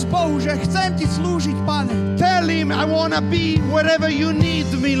 Povedz Bohu, že chcem ti slúžiť, Pane. Tell Him, I want to be wherever you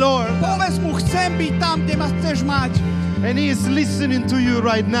need me, Lord. Povedz mu, chcem byť tam, kde ma chceš mať. And He is listening to you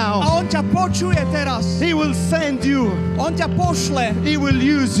right A now. On ťa počuje teraz. He will send you. On ťa pošle. He will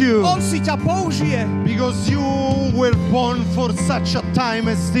use you. On si ťa použije. Because you were born for such a time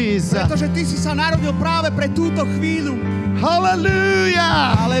as this. Pretože ty si sa narodil práve pre túto chvíľu.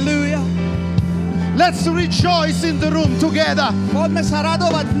 Hallelujah! Halelúja. Let's rejoice in the room together. Poďme sa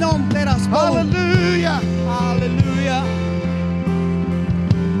radovať v ňom teraz spolu. Hallelujah! Halelúja.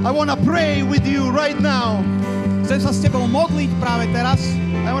 I want to pray with you right now. Chcem sa s tebou modliť práve teraz.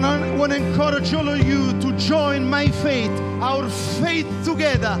 I want to encourage all of you to join my faith, our faith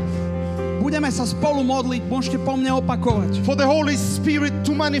together. Budeme sa spolu modliť, môžete po mne opakovať. For the Holy Spirit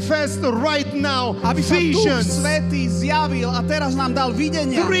to manifest right now Aby sa Duch visions, Svätý zjavil a teraz nám dal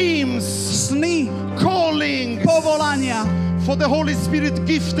videnia, dreams, sny, callings. povolania. For the Holy Spirit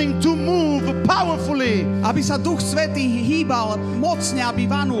gifting to move powerfully. Aby sa Duch Svätý hýbal mocne, aby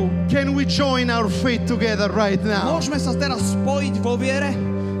vanul. Can we join our faith together right now? Môžeme sa teraz spojiť vo viere?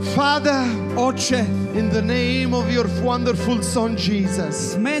 Father, Otče, in the name of your wonderful Son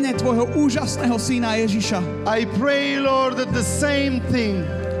Jesus, v mene tvojho úžasného syna Ježiša. I pray, Lord, that the same thing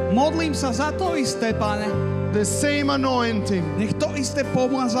Modlím sa za to isté, Pane. the same anointing Nech to isté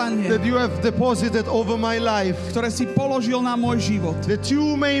pomazanie, that you have deposited over my life, ktoré si položil na môj život, that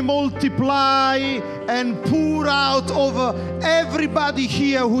you may multiply and pour out over everybody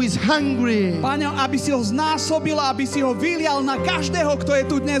here who is hungry. Pane, aby si ho znásobil, aby si ho vylial na každého, kto je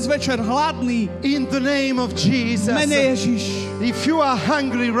tu dnes večer hladný. In the name of Jesus. Mene Ježiš. If you are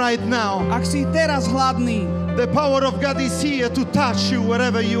hungry right now, Ak si teraz hladný, the power of God is here to touch you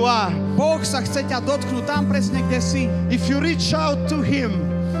wherever you are. Boh sa chce ťa dotknúť tam presne, kde si. If you reach out to Him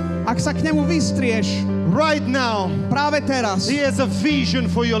Ak sa k nemu vystrieš right now, práve teraz, He has a vision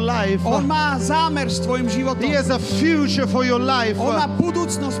for your life. on má zámer s tvojim životom. He has a future for your life. On má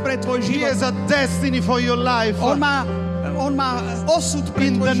budúcnosť pre tvoj He život. has a destiny for your life. On má osud pre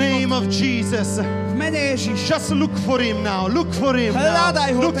In tvoj the name život. of Jesus. V mene Ježiš. Just look for Him now. Look for Him now. Hľadaj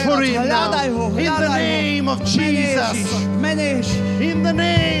ho Look for teraz, Him now. hľadaj ho, In the hľadaj ho. name of V mene Ježiš. Jesus. V mene Ježiš. In the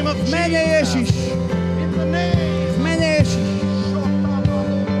name of V mene Jesus. Ježiš. In the name. V mene Ježiš.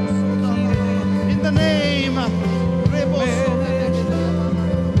 In the name.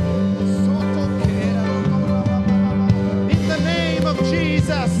 In the name of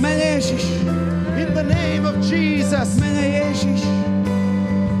Jesus. V mene Ježiš. In the name of Jesus. V mene Ježiš.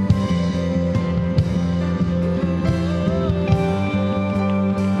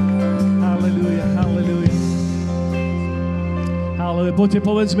 Halelúja, halelúja. Ale poďte,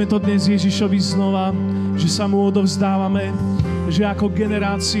 povedzme to dnes Ježišovi znova, že sa mu odovzdávame, že ako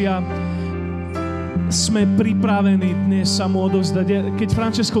generácia sme pripravení dnes sa mu odovzdať. Keď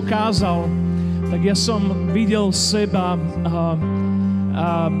Francesco kázal, tak ja som videl seba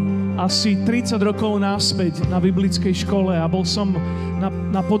asi 30 rokov naspäť na biblickej škole a bol som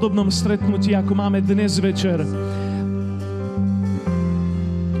na podobnom stretnutí, ako máme dnes večer.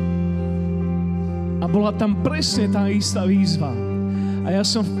 A bola tam presne tá istá výzva. A ja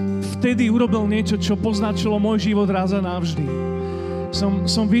som vtedy urobil niečo, čo poznačilo môj život raz a navždy.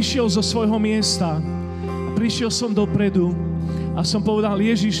 Som vyšiel zo svojho miesta a prišiel som dopredu a som povedal,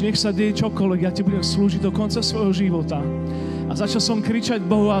 Ježiš, nech sa deje čokoľvek, ja ti budem slúžiť do konca svojho života. A začal som kričať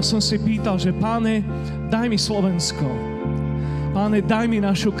Bohu a som si pýtal, že Páne, daj mi Slovensko. Páne, daj mi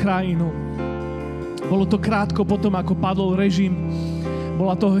našu krajinu. Bolo to krátko potom, ako padol režim.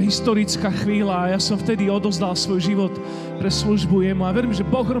 Bola to historická chvíľa a ja som vtedy odozdal svoj život pre službu jemu a verím, že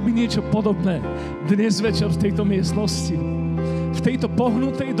Boh robí niečo podobné dnes večer v tejto miestnosti. V tejto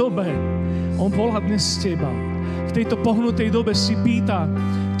pohnutej dobe on volá dnes teba. V tejto pohnutej dobe si pýta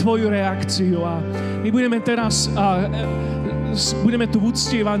tvoju reakciu a my budeme teraz budeme tu v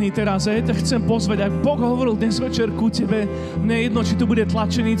uctievaní teraz a ja ťa chcem pozvať, ak Boh hovoril dnes večer ku tebe, mne je jedno, či tu bude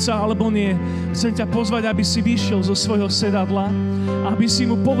tlačenica alebo nie, chcem ťa pozvať, aby si vyšiel zo svojho sedadla, aby si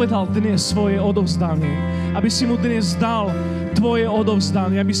mu povedal dnes svoje odovzdanie, aby si mu dnes dal tvoje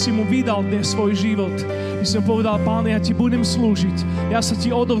odovzdanie, aby si mu vydal dnes svoj život, aby si mu povedal, Páne, ja ti budem slúžiť, ja sa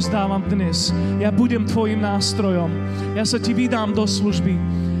ti odovzdávam dnes, ja budem tvojim nástrojom, ja sa ti vydám do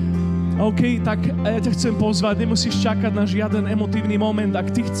služby. OK, tak ja ťa chcem pozvať, nemusíš čakať na žiaden emotívny moment. Ak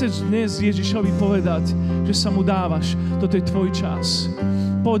ty chceš dnes Ježišovi povedať, že sa mu dávaš, toto je tvoj čas.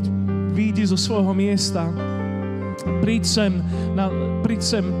 Poď, vyjdi zo svojho miesta, príď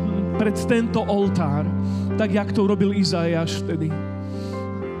sem pred tento oltár, tak jak to urobil Izaiáš vtedy.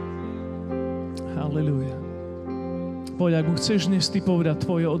 Halelúja. Poď, ak mu chceš dnes ty povedať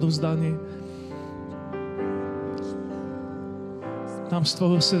tvoje odovzdanie, tam z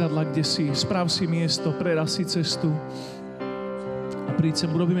tvojho sedadla, kde si, správ si miesto, preraz si cestu a príď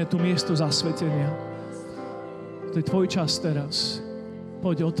sem, urobíme tu miesto zasvetenia. To je tvoj čas teraz.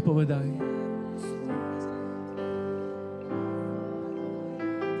 Poď, odpovedaj.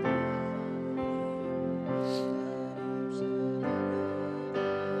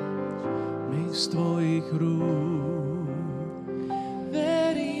 My z tvojich rúk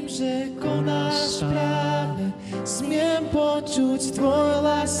verím, že konáš práve, smiem počuť tvoj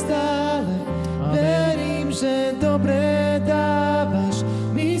hlas stále. Verím, že dobre dávaš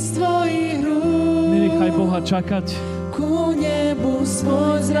mi z tvojich rúk. Nenechaj Boha čakať. Ku nebu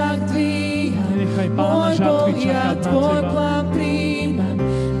svoj zrak dvíham. Nenechaj Pána žatvy čakať na tvoj teba. plán príjmam.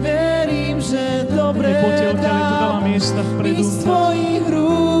 Verím, že dobre Poďte odtiaľ, je tu veľa miesta dávaš vpredu. mi z tvojich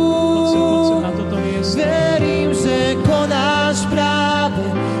rúk. Poď sem na toto miesto. Verím, že konáš práve,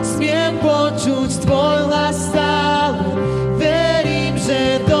 smiem počuť tvoj hlas stále. Verím, že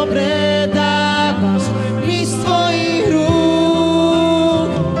dobre dávaš mi z tvojich rúk.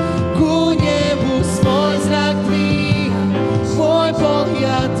 Ku nebu svoj zrak dvíham, tvoj Boh,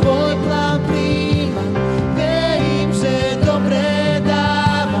 ja tvoj plán príjmam. Verím, že dobre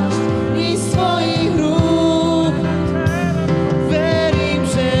dávaš mi z tvojich rúk. Verím,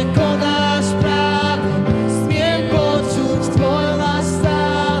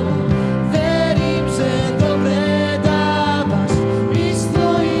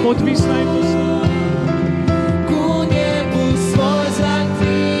 Poď vyznaj to slovo. Ku nebu svoj zrak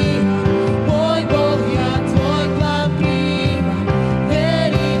dvíham, môj Boh, ja tvoj plán príjmam.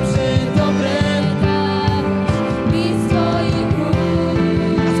 Verím, že dobre dávaš mi z tvojich rúk.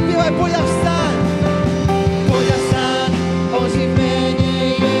 A spievaj, poď a vstaň,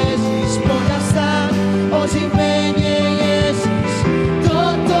 oživenie Ježiš, poď a vstaň, oživenie Ježiš.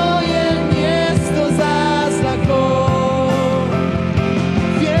 Toto je miesto zázrakov.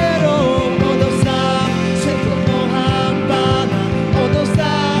 Vierou odovzdám všetko nohám Pána,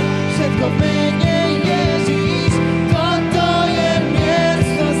 odovzdám všetko v mene Ježiš. Toto je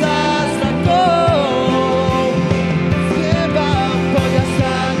miesto zázrakov. Spievam, poď a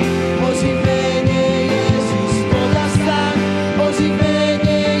vstaň, oživenie Ježiš, poď a vstaň,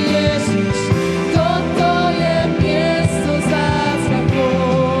 oživenie Ježiš. Toto je miesto zázrakov.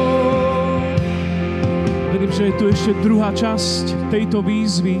 Verím, že je tu ešte druhá časť tejto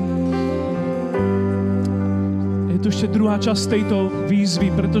výzvy. Je tu ešte druhá časť tejto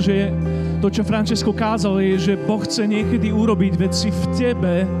výzvy, pretože to, čo Francesco kázal, je, že Boh chce niekedy urobiť veci v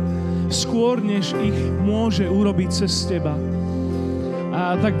tebe skôr, než ich môže urobiť cez teba.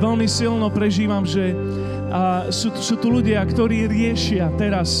 A tak veľmi silno prežívam, že sú tu ľudia, ktorí riešia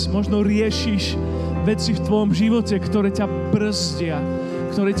teraz, možno riešiš veci v tvojom živote, ktoré ťa brzdia,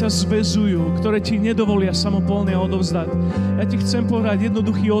 ktoré ťa zväzujú, ktoré ti nedovolia samoplne odovzdať. Ja ti chcem povedať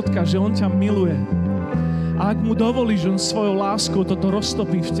jednoduchý odkaz, že on ťa miluje. A ak mu dovolíš, on svojou láskou toto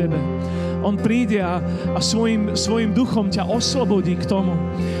roztopí v tebe. On príde a svojim duchom ťa oslobodí k tomu.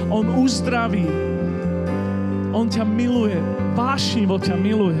 On uzdraví. On ťa miluje. Vášnivo ťa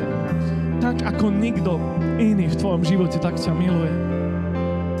miluje. Tak ako nikto iný v tvojom živote, tak ťa miluje.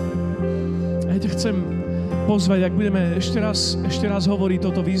 Ja ťa chcem pozvať, ak budeme ešte raz hovoriť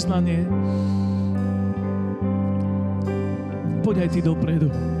toto význanie. Poď aj ty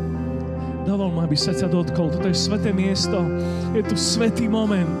dopredu. Dovol mu, aby sa ťa dotkol. Toto je sväté miesto. Je tu svätý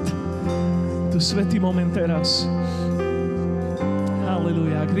moment. Je tu svätý moment teraz.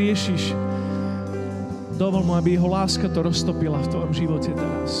 Halleluja. Ak riešiš, dovol mu, aby jeho láska to roztopila v tvojom živote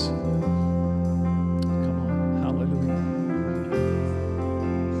teraz.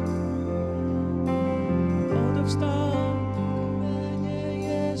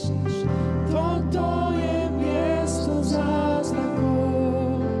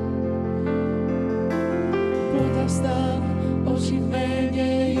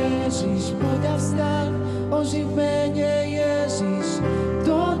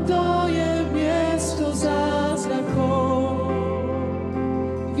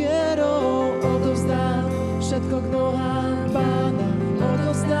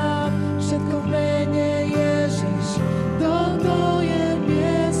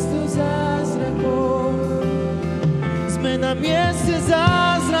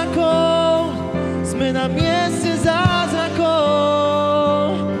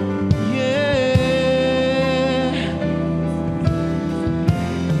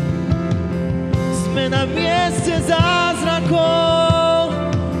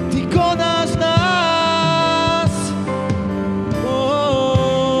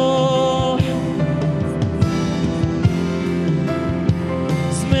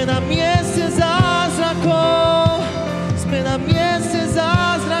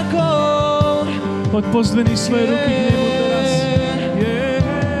 Poď pozdvihni svoje ruky k nemu teraz.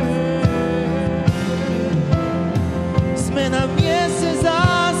 Sme na mieste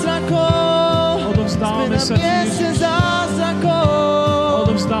zázrakov. Odovzdávame sa ti, Ježiš.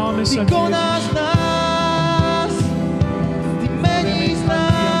 Odovzdávame sa ti, konáš nás. Ty meníš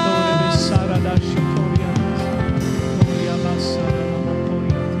nás. Halleluja,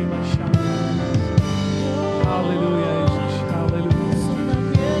 Ježiš. Halleluja. Halleluja, Ježiš.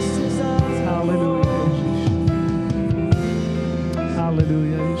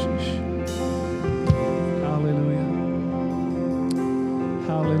 Halleluja, Ježiš. Halleluja.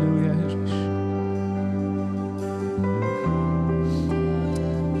 Halleluja, Ježiš.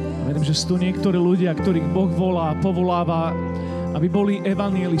 Verím, že sú tu niektorí ľudia, ktorých Boh volá, povoláva, aby boli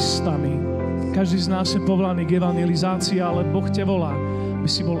evangelistami. Každý z nás je povolaný k evangelizácii, ale Boh ťa volá, aby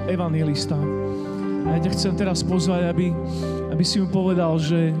si bol evangelista. A ja ťa chcem teraz pozvať, aby si mu povedal,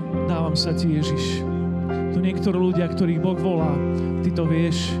 že dávam sa ti, Ježiš. Tu niektorí ľudia, ktorých Boh volá, ty to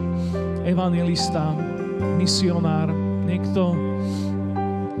vieš, evangelista, misionár, niekto,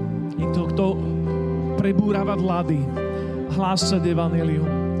 kto prebúrava dlady, hlásať evanjelium,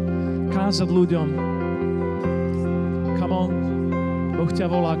 kázať ľuďom. Come on, Boh ťa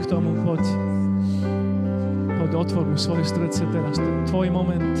volá k tomu, poď, otvor mu svoje srdce teraz, tvoj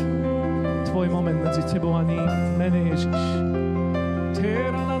moment medzi tebou a ním, mene Ježiš.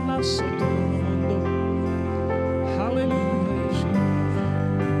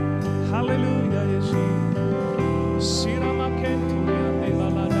 Hallelujah, Jesus. Sirama kenturia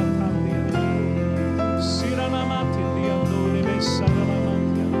deva la datandia. Sirana mati dia dole besara la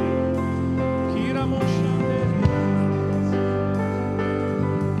mantia. Kira moshande.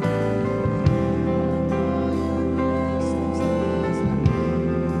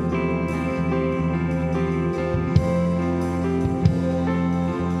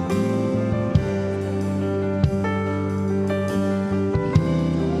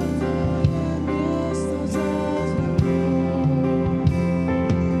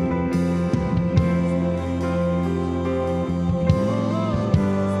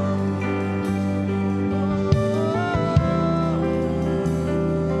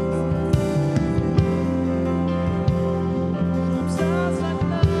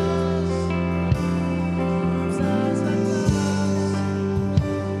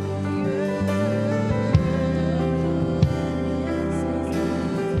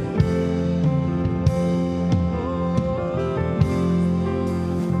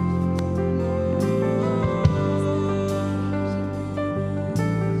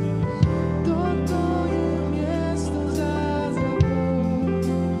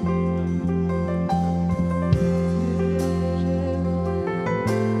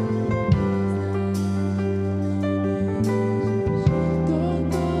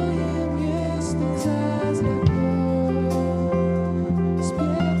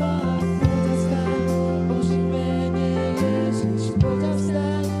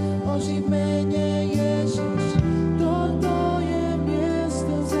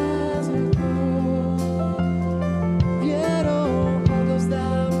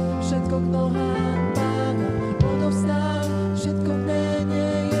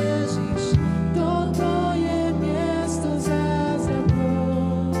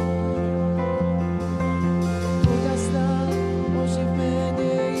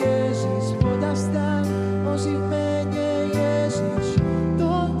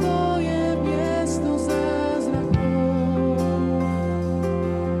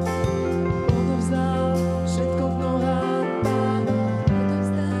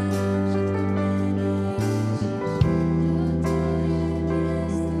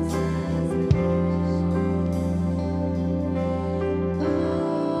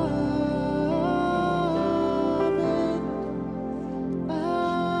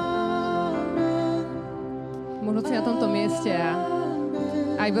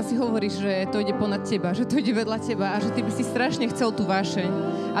 A iba si hovoríš, že to ide ponad teba, že to ide vedľa teba a že ty by si strašne chcel tú vášeň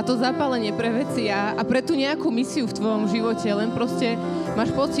a to zapálenie pre veci a pre tú nejakú misiu v tvojom živote, len proste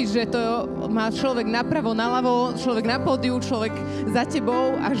máš pocit, že to má človek napravo, naľavo, človek na pódiu, človek za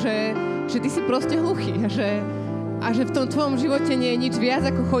tebou a že ty si proste hluchý a že v tom tvojom živote nie je nič viac,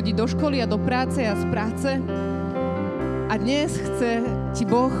 ako chodiť do školy a do práce a z práce. A dnes chce ti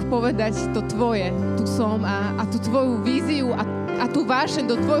Boh povedať to tvoje, tu som a tú tvoju víziu a tú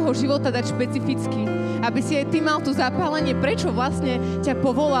vášeň do tvojho života dať špecificky. Aby si aj ty mal to zapálenie, prečo vlastne ťa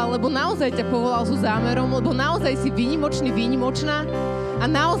povolal, lebo naozaj ťa povolal so zámerom, lebo naozaj si výnimočný, výnimočná a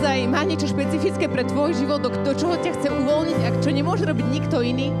naozaj má niečo špecifické pre tvoj život, do čoho ťa chce uvoľniť a čo nemôže robiť nikto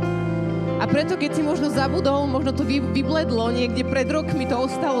iný. A preto, keď si možno zabudol, možno to vybledlo, niekde pred rokmi to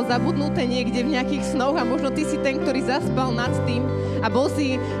ostalo zabudnuté niekde v nejakých snoch a možno ty si ten, ktorý zaspal nad tým a bol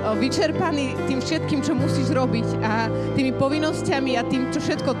si vyčerpaný tým všetkým, čo musíš robiť a tými povinnosťami a tým, čo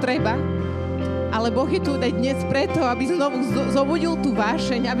všetko treba. Ale Boh je tu aj dnes preto, aby znovu zobudil tú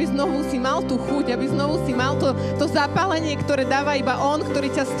vášeň, aby znovu si mal tú chuť, aby znovu si mal to zapálenie, ktoré dáva iba On,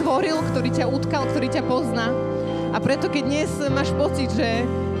 ktorý ťa stvoril, ktorý ťa utkal, ktorý ťa pozná. A preto, keď dnes máš pocit, že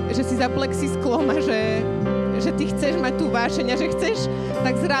si za plexisklom a že ty chceš mať tú vášeň a že chceš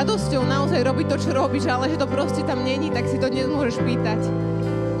tak s radosťou naozaj robiť to, čo robíš, ale že to proste tam není, tak si to dnes môžeš pýtať.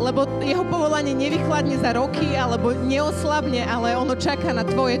 Lebo jeho povolanie nevychladne za roky alebo neoslabne, ale ono čaká na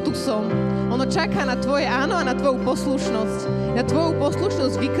tvoje tu som. Ono čaká na tvoje áno a na tvoju poslušnosť. Na tvoju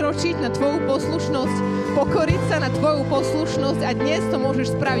poslušnosť vykročiť, na tvoju poslušnosť pokoriť sa, na tvoju poslušnosť a dnes to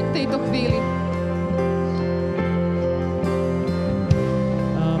môžeš spraviť v tejto chvíli.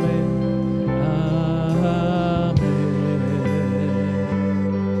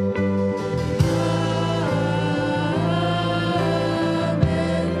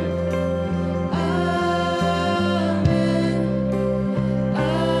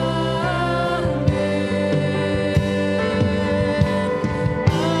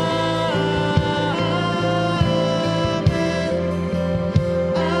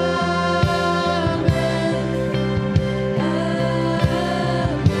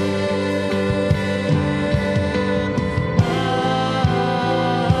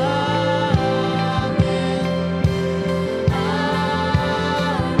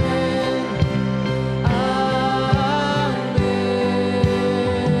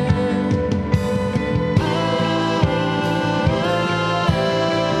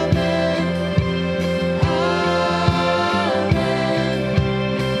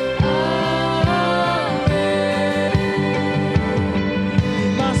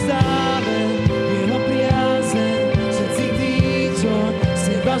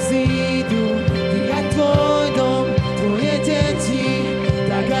 seba zídu, ty aj tvoj dom, tvoje deti,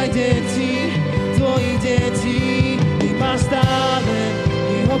 tak aj deti tvojich detí. Ty máš stále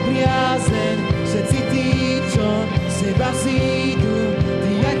jeho priazeň, všetci tí, čo seba zídu,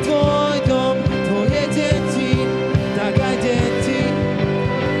 ty aj tvoj dom, tvoje deti, tak aj deti.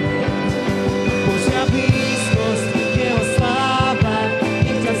 Božia blízkosť, jeho sláva,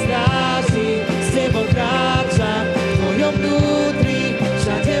 nech ťa stráži, s tebou kráča, v tvojom vnútri,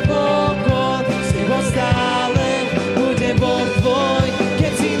 všade vokol, s tebou stále bude Boh tvoj.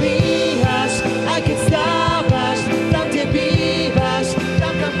 Keď si líhaš, aj keď stávaš, tam, kde bývaš,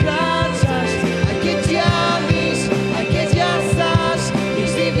 tam kráčaš, aj keď dialíš, aj keď jasáš,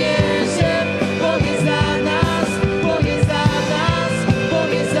 vždy vieš, že Boh je za nás, Boh je za nás, Boh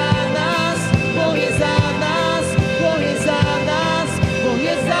je za nás, Boh je za nás, Boh je za nás, Boh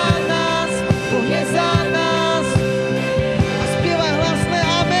je za nás, Boh je za nás. A spievaj hlasné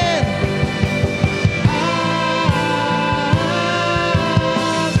amen.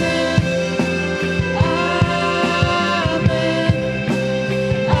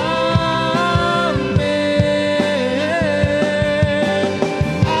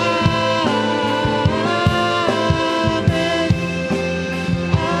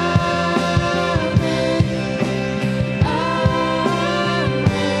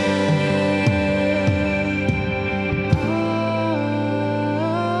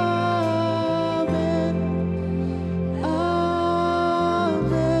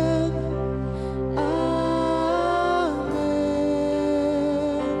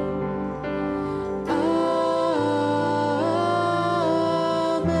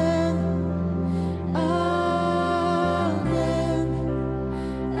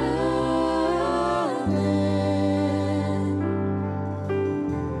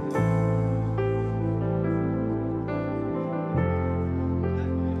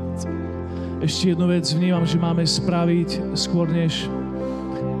 Ešte jednu vec vnímam, že máme spraviť skôr, než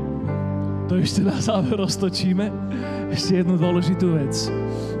to ešte na záver roztočíme. Ešte jednu dôležitú vec.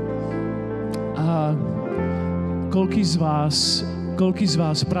 A koľký z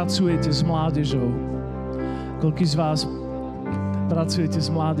vás pracujete s mládežou? Koľký z vás pracujete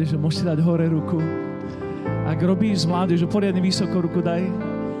s mládežou? Môžete dať hore ruku. Ak robíš s mládežou, poriadne vysoko ruku daj.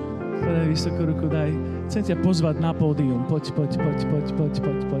 Poriadne vysoko ruku daj. Chcem ťa pozvať na pódium. Poď.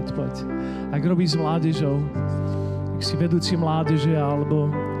 Ak robíš s mládežou, ak si vedúci mládeže alebo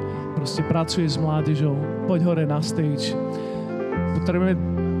proste pracuješ s mládežou, poď hore na stage. Potrebujeme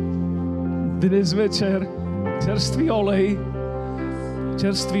dnes večer čerstvý olej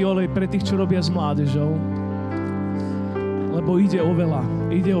pre tých, čo robia s mládežou. Lebo ide o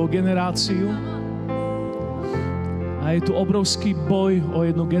veľa. Ide o generáciu a je tu obrovský boj o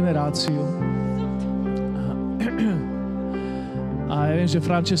jednu generáciu. A ja viem, že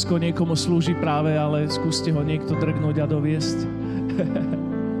Francesco niekomu slúži práve, ale skúste ho niekto drgnúť a doviesť.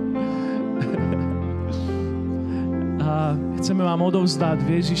 A chceme vám odovzdať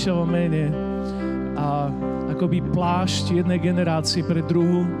v Ježišovom mene a akoby plášť jednej generácie pre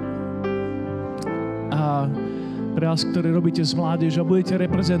druhú a pre vás, ktorí robíte s mládežou, budete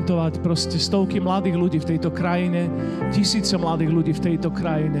reprezentovať proste stovky mladých ľudí v tejto krajine, tisíce mladých ľudí v tejto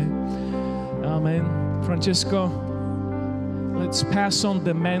krajine. Amen. Francesco, let's pass on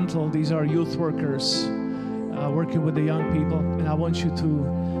the mantle. These are youth workers working with the young people. And I want you to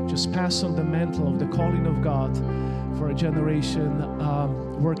just pass on the mantle of the calling of God for a generation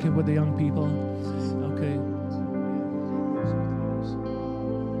working with the young people. Okay.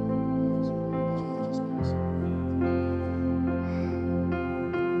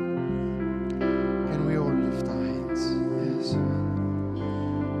 Can we all lift our hands? Yes.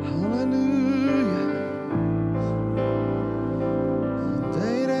 Hallelujah.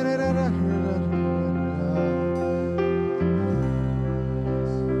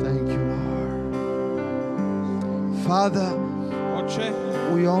 Thank you, Lord. Father, Otče,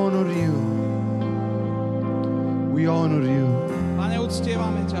 we honor you. We honor you Pane,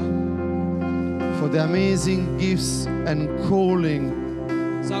 uctievame ťa for the amazing gifts and calling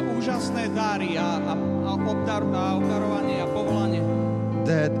za úžasné dary a obdarovanie a povolanie,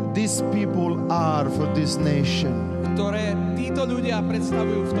 that these people are for this nation. ktoré títo ľudia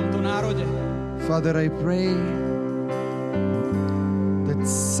predstavujú v tomto národe. Father, I pray that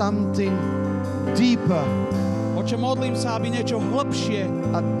something deeper, Oče, modlím sa, aby niečo hlbšie,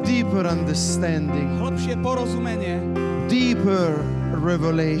 a deeper understanding, hlbšie porozumenie, deeper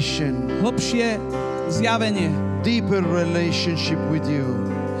revelation, hlbšie zjavenie, deeper relationship with you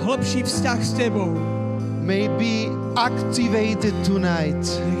hlbší vzťah s tebou may be activated tonight.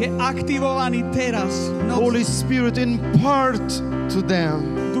 je aktivovaný teraz. Holy Spirit, impart to them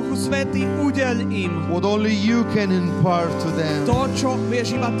Duchu Svätý, udeľ im what only you can impart to them. to, čo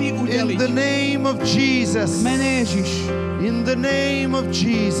vieš iba ty In udeliť. the name of Jesus. Mene Ježiš. In the name of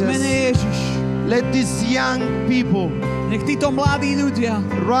Jesus. Mene Ježiš. Let these young people Nech títo mladí ľudia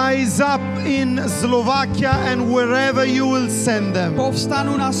rise up in Slovakia and wherever you will send them.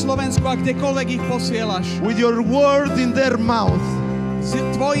 povstanú na Slovensku a kdekoľvek ich posielaš. With your word in their mouth S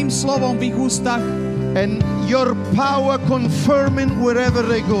tvojim slovom v ich ústach and your power confirming wherever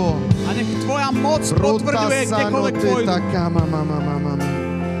they go. a nech tvoja moc potvrďuje kdekoľvek pôjdu.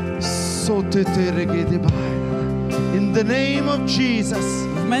 In the name of Jesus,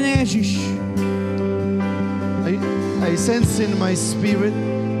 V mene Ježiš. I sense in my spirit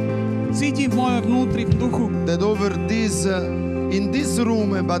Cítim v mojom vnútri, v duchu, that over this, in this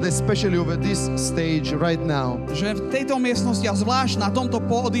room, but especially over this stage right now, že v tejto miestnosti a zvlášť na tomto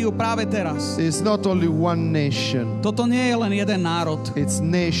pódiu práve teraz, is not only one nation, toto nie je len jeden národ, it's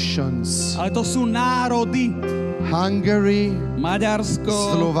nations. ale to sú národy. Hungary,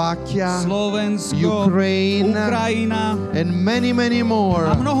 Maďarsko, Slovakia, Slovensko, Ukraine, Ukrajina and many, many more.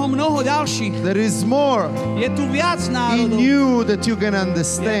 a mnoho ďalších. There is more Je tu viac in národov. you that you can Je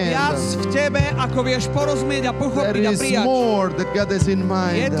understand. viac v tebe, ako vieš porozumieť a There pochopiť a is prijať. more that God has in Je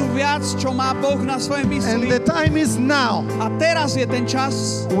mind. tu viac, čo má Boh na svojej And mysli. the time is now. A teraz je ten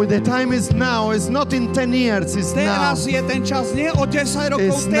čas. When the time is now, it's not in 10 years, it's now. Teraz je ten čas. Nie o 10 rokov.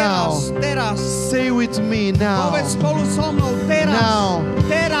 It's Teraz. now. Teraz. Say with me now. Povedz spolu so mnou. Teraz. Now.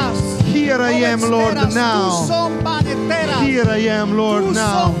 Teraz. Here I am, Povedz Lord, teraz. now. Tu som, Pane, teraz. Here I am, Lord, Tu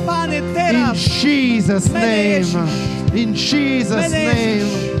now. som, Pane, In teraz. Jesus' Mene name. Ježiš. In Jesus' Mene name.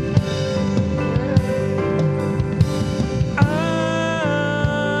 Ježiš.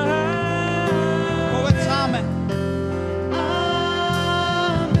 Povedz amen.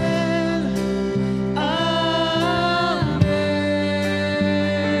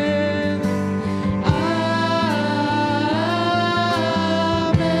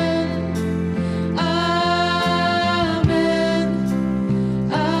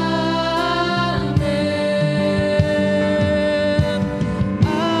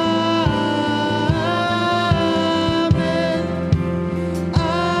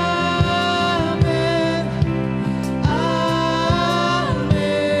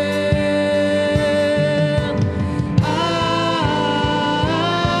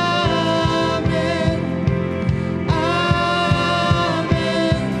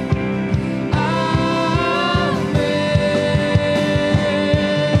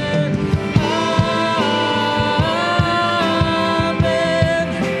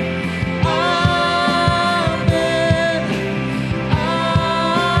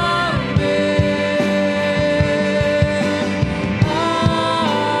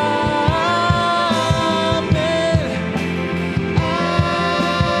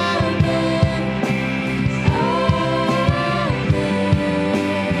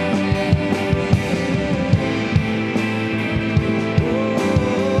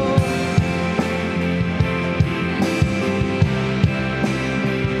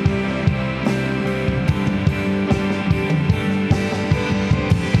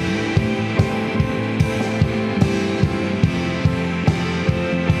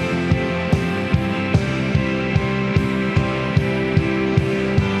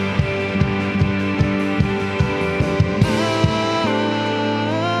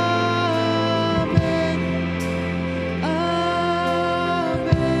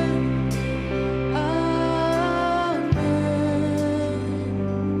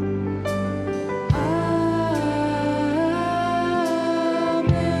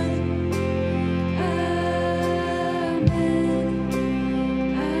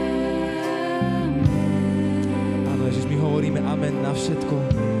 na všetko,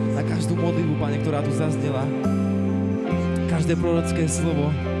 na každú modlitbu, Pane, ktorá tu zaznela, každé prorocké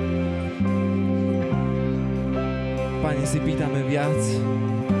slovo. Pane, si pýtame viac.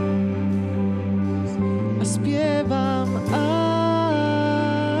 A spievam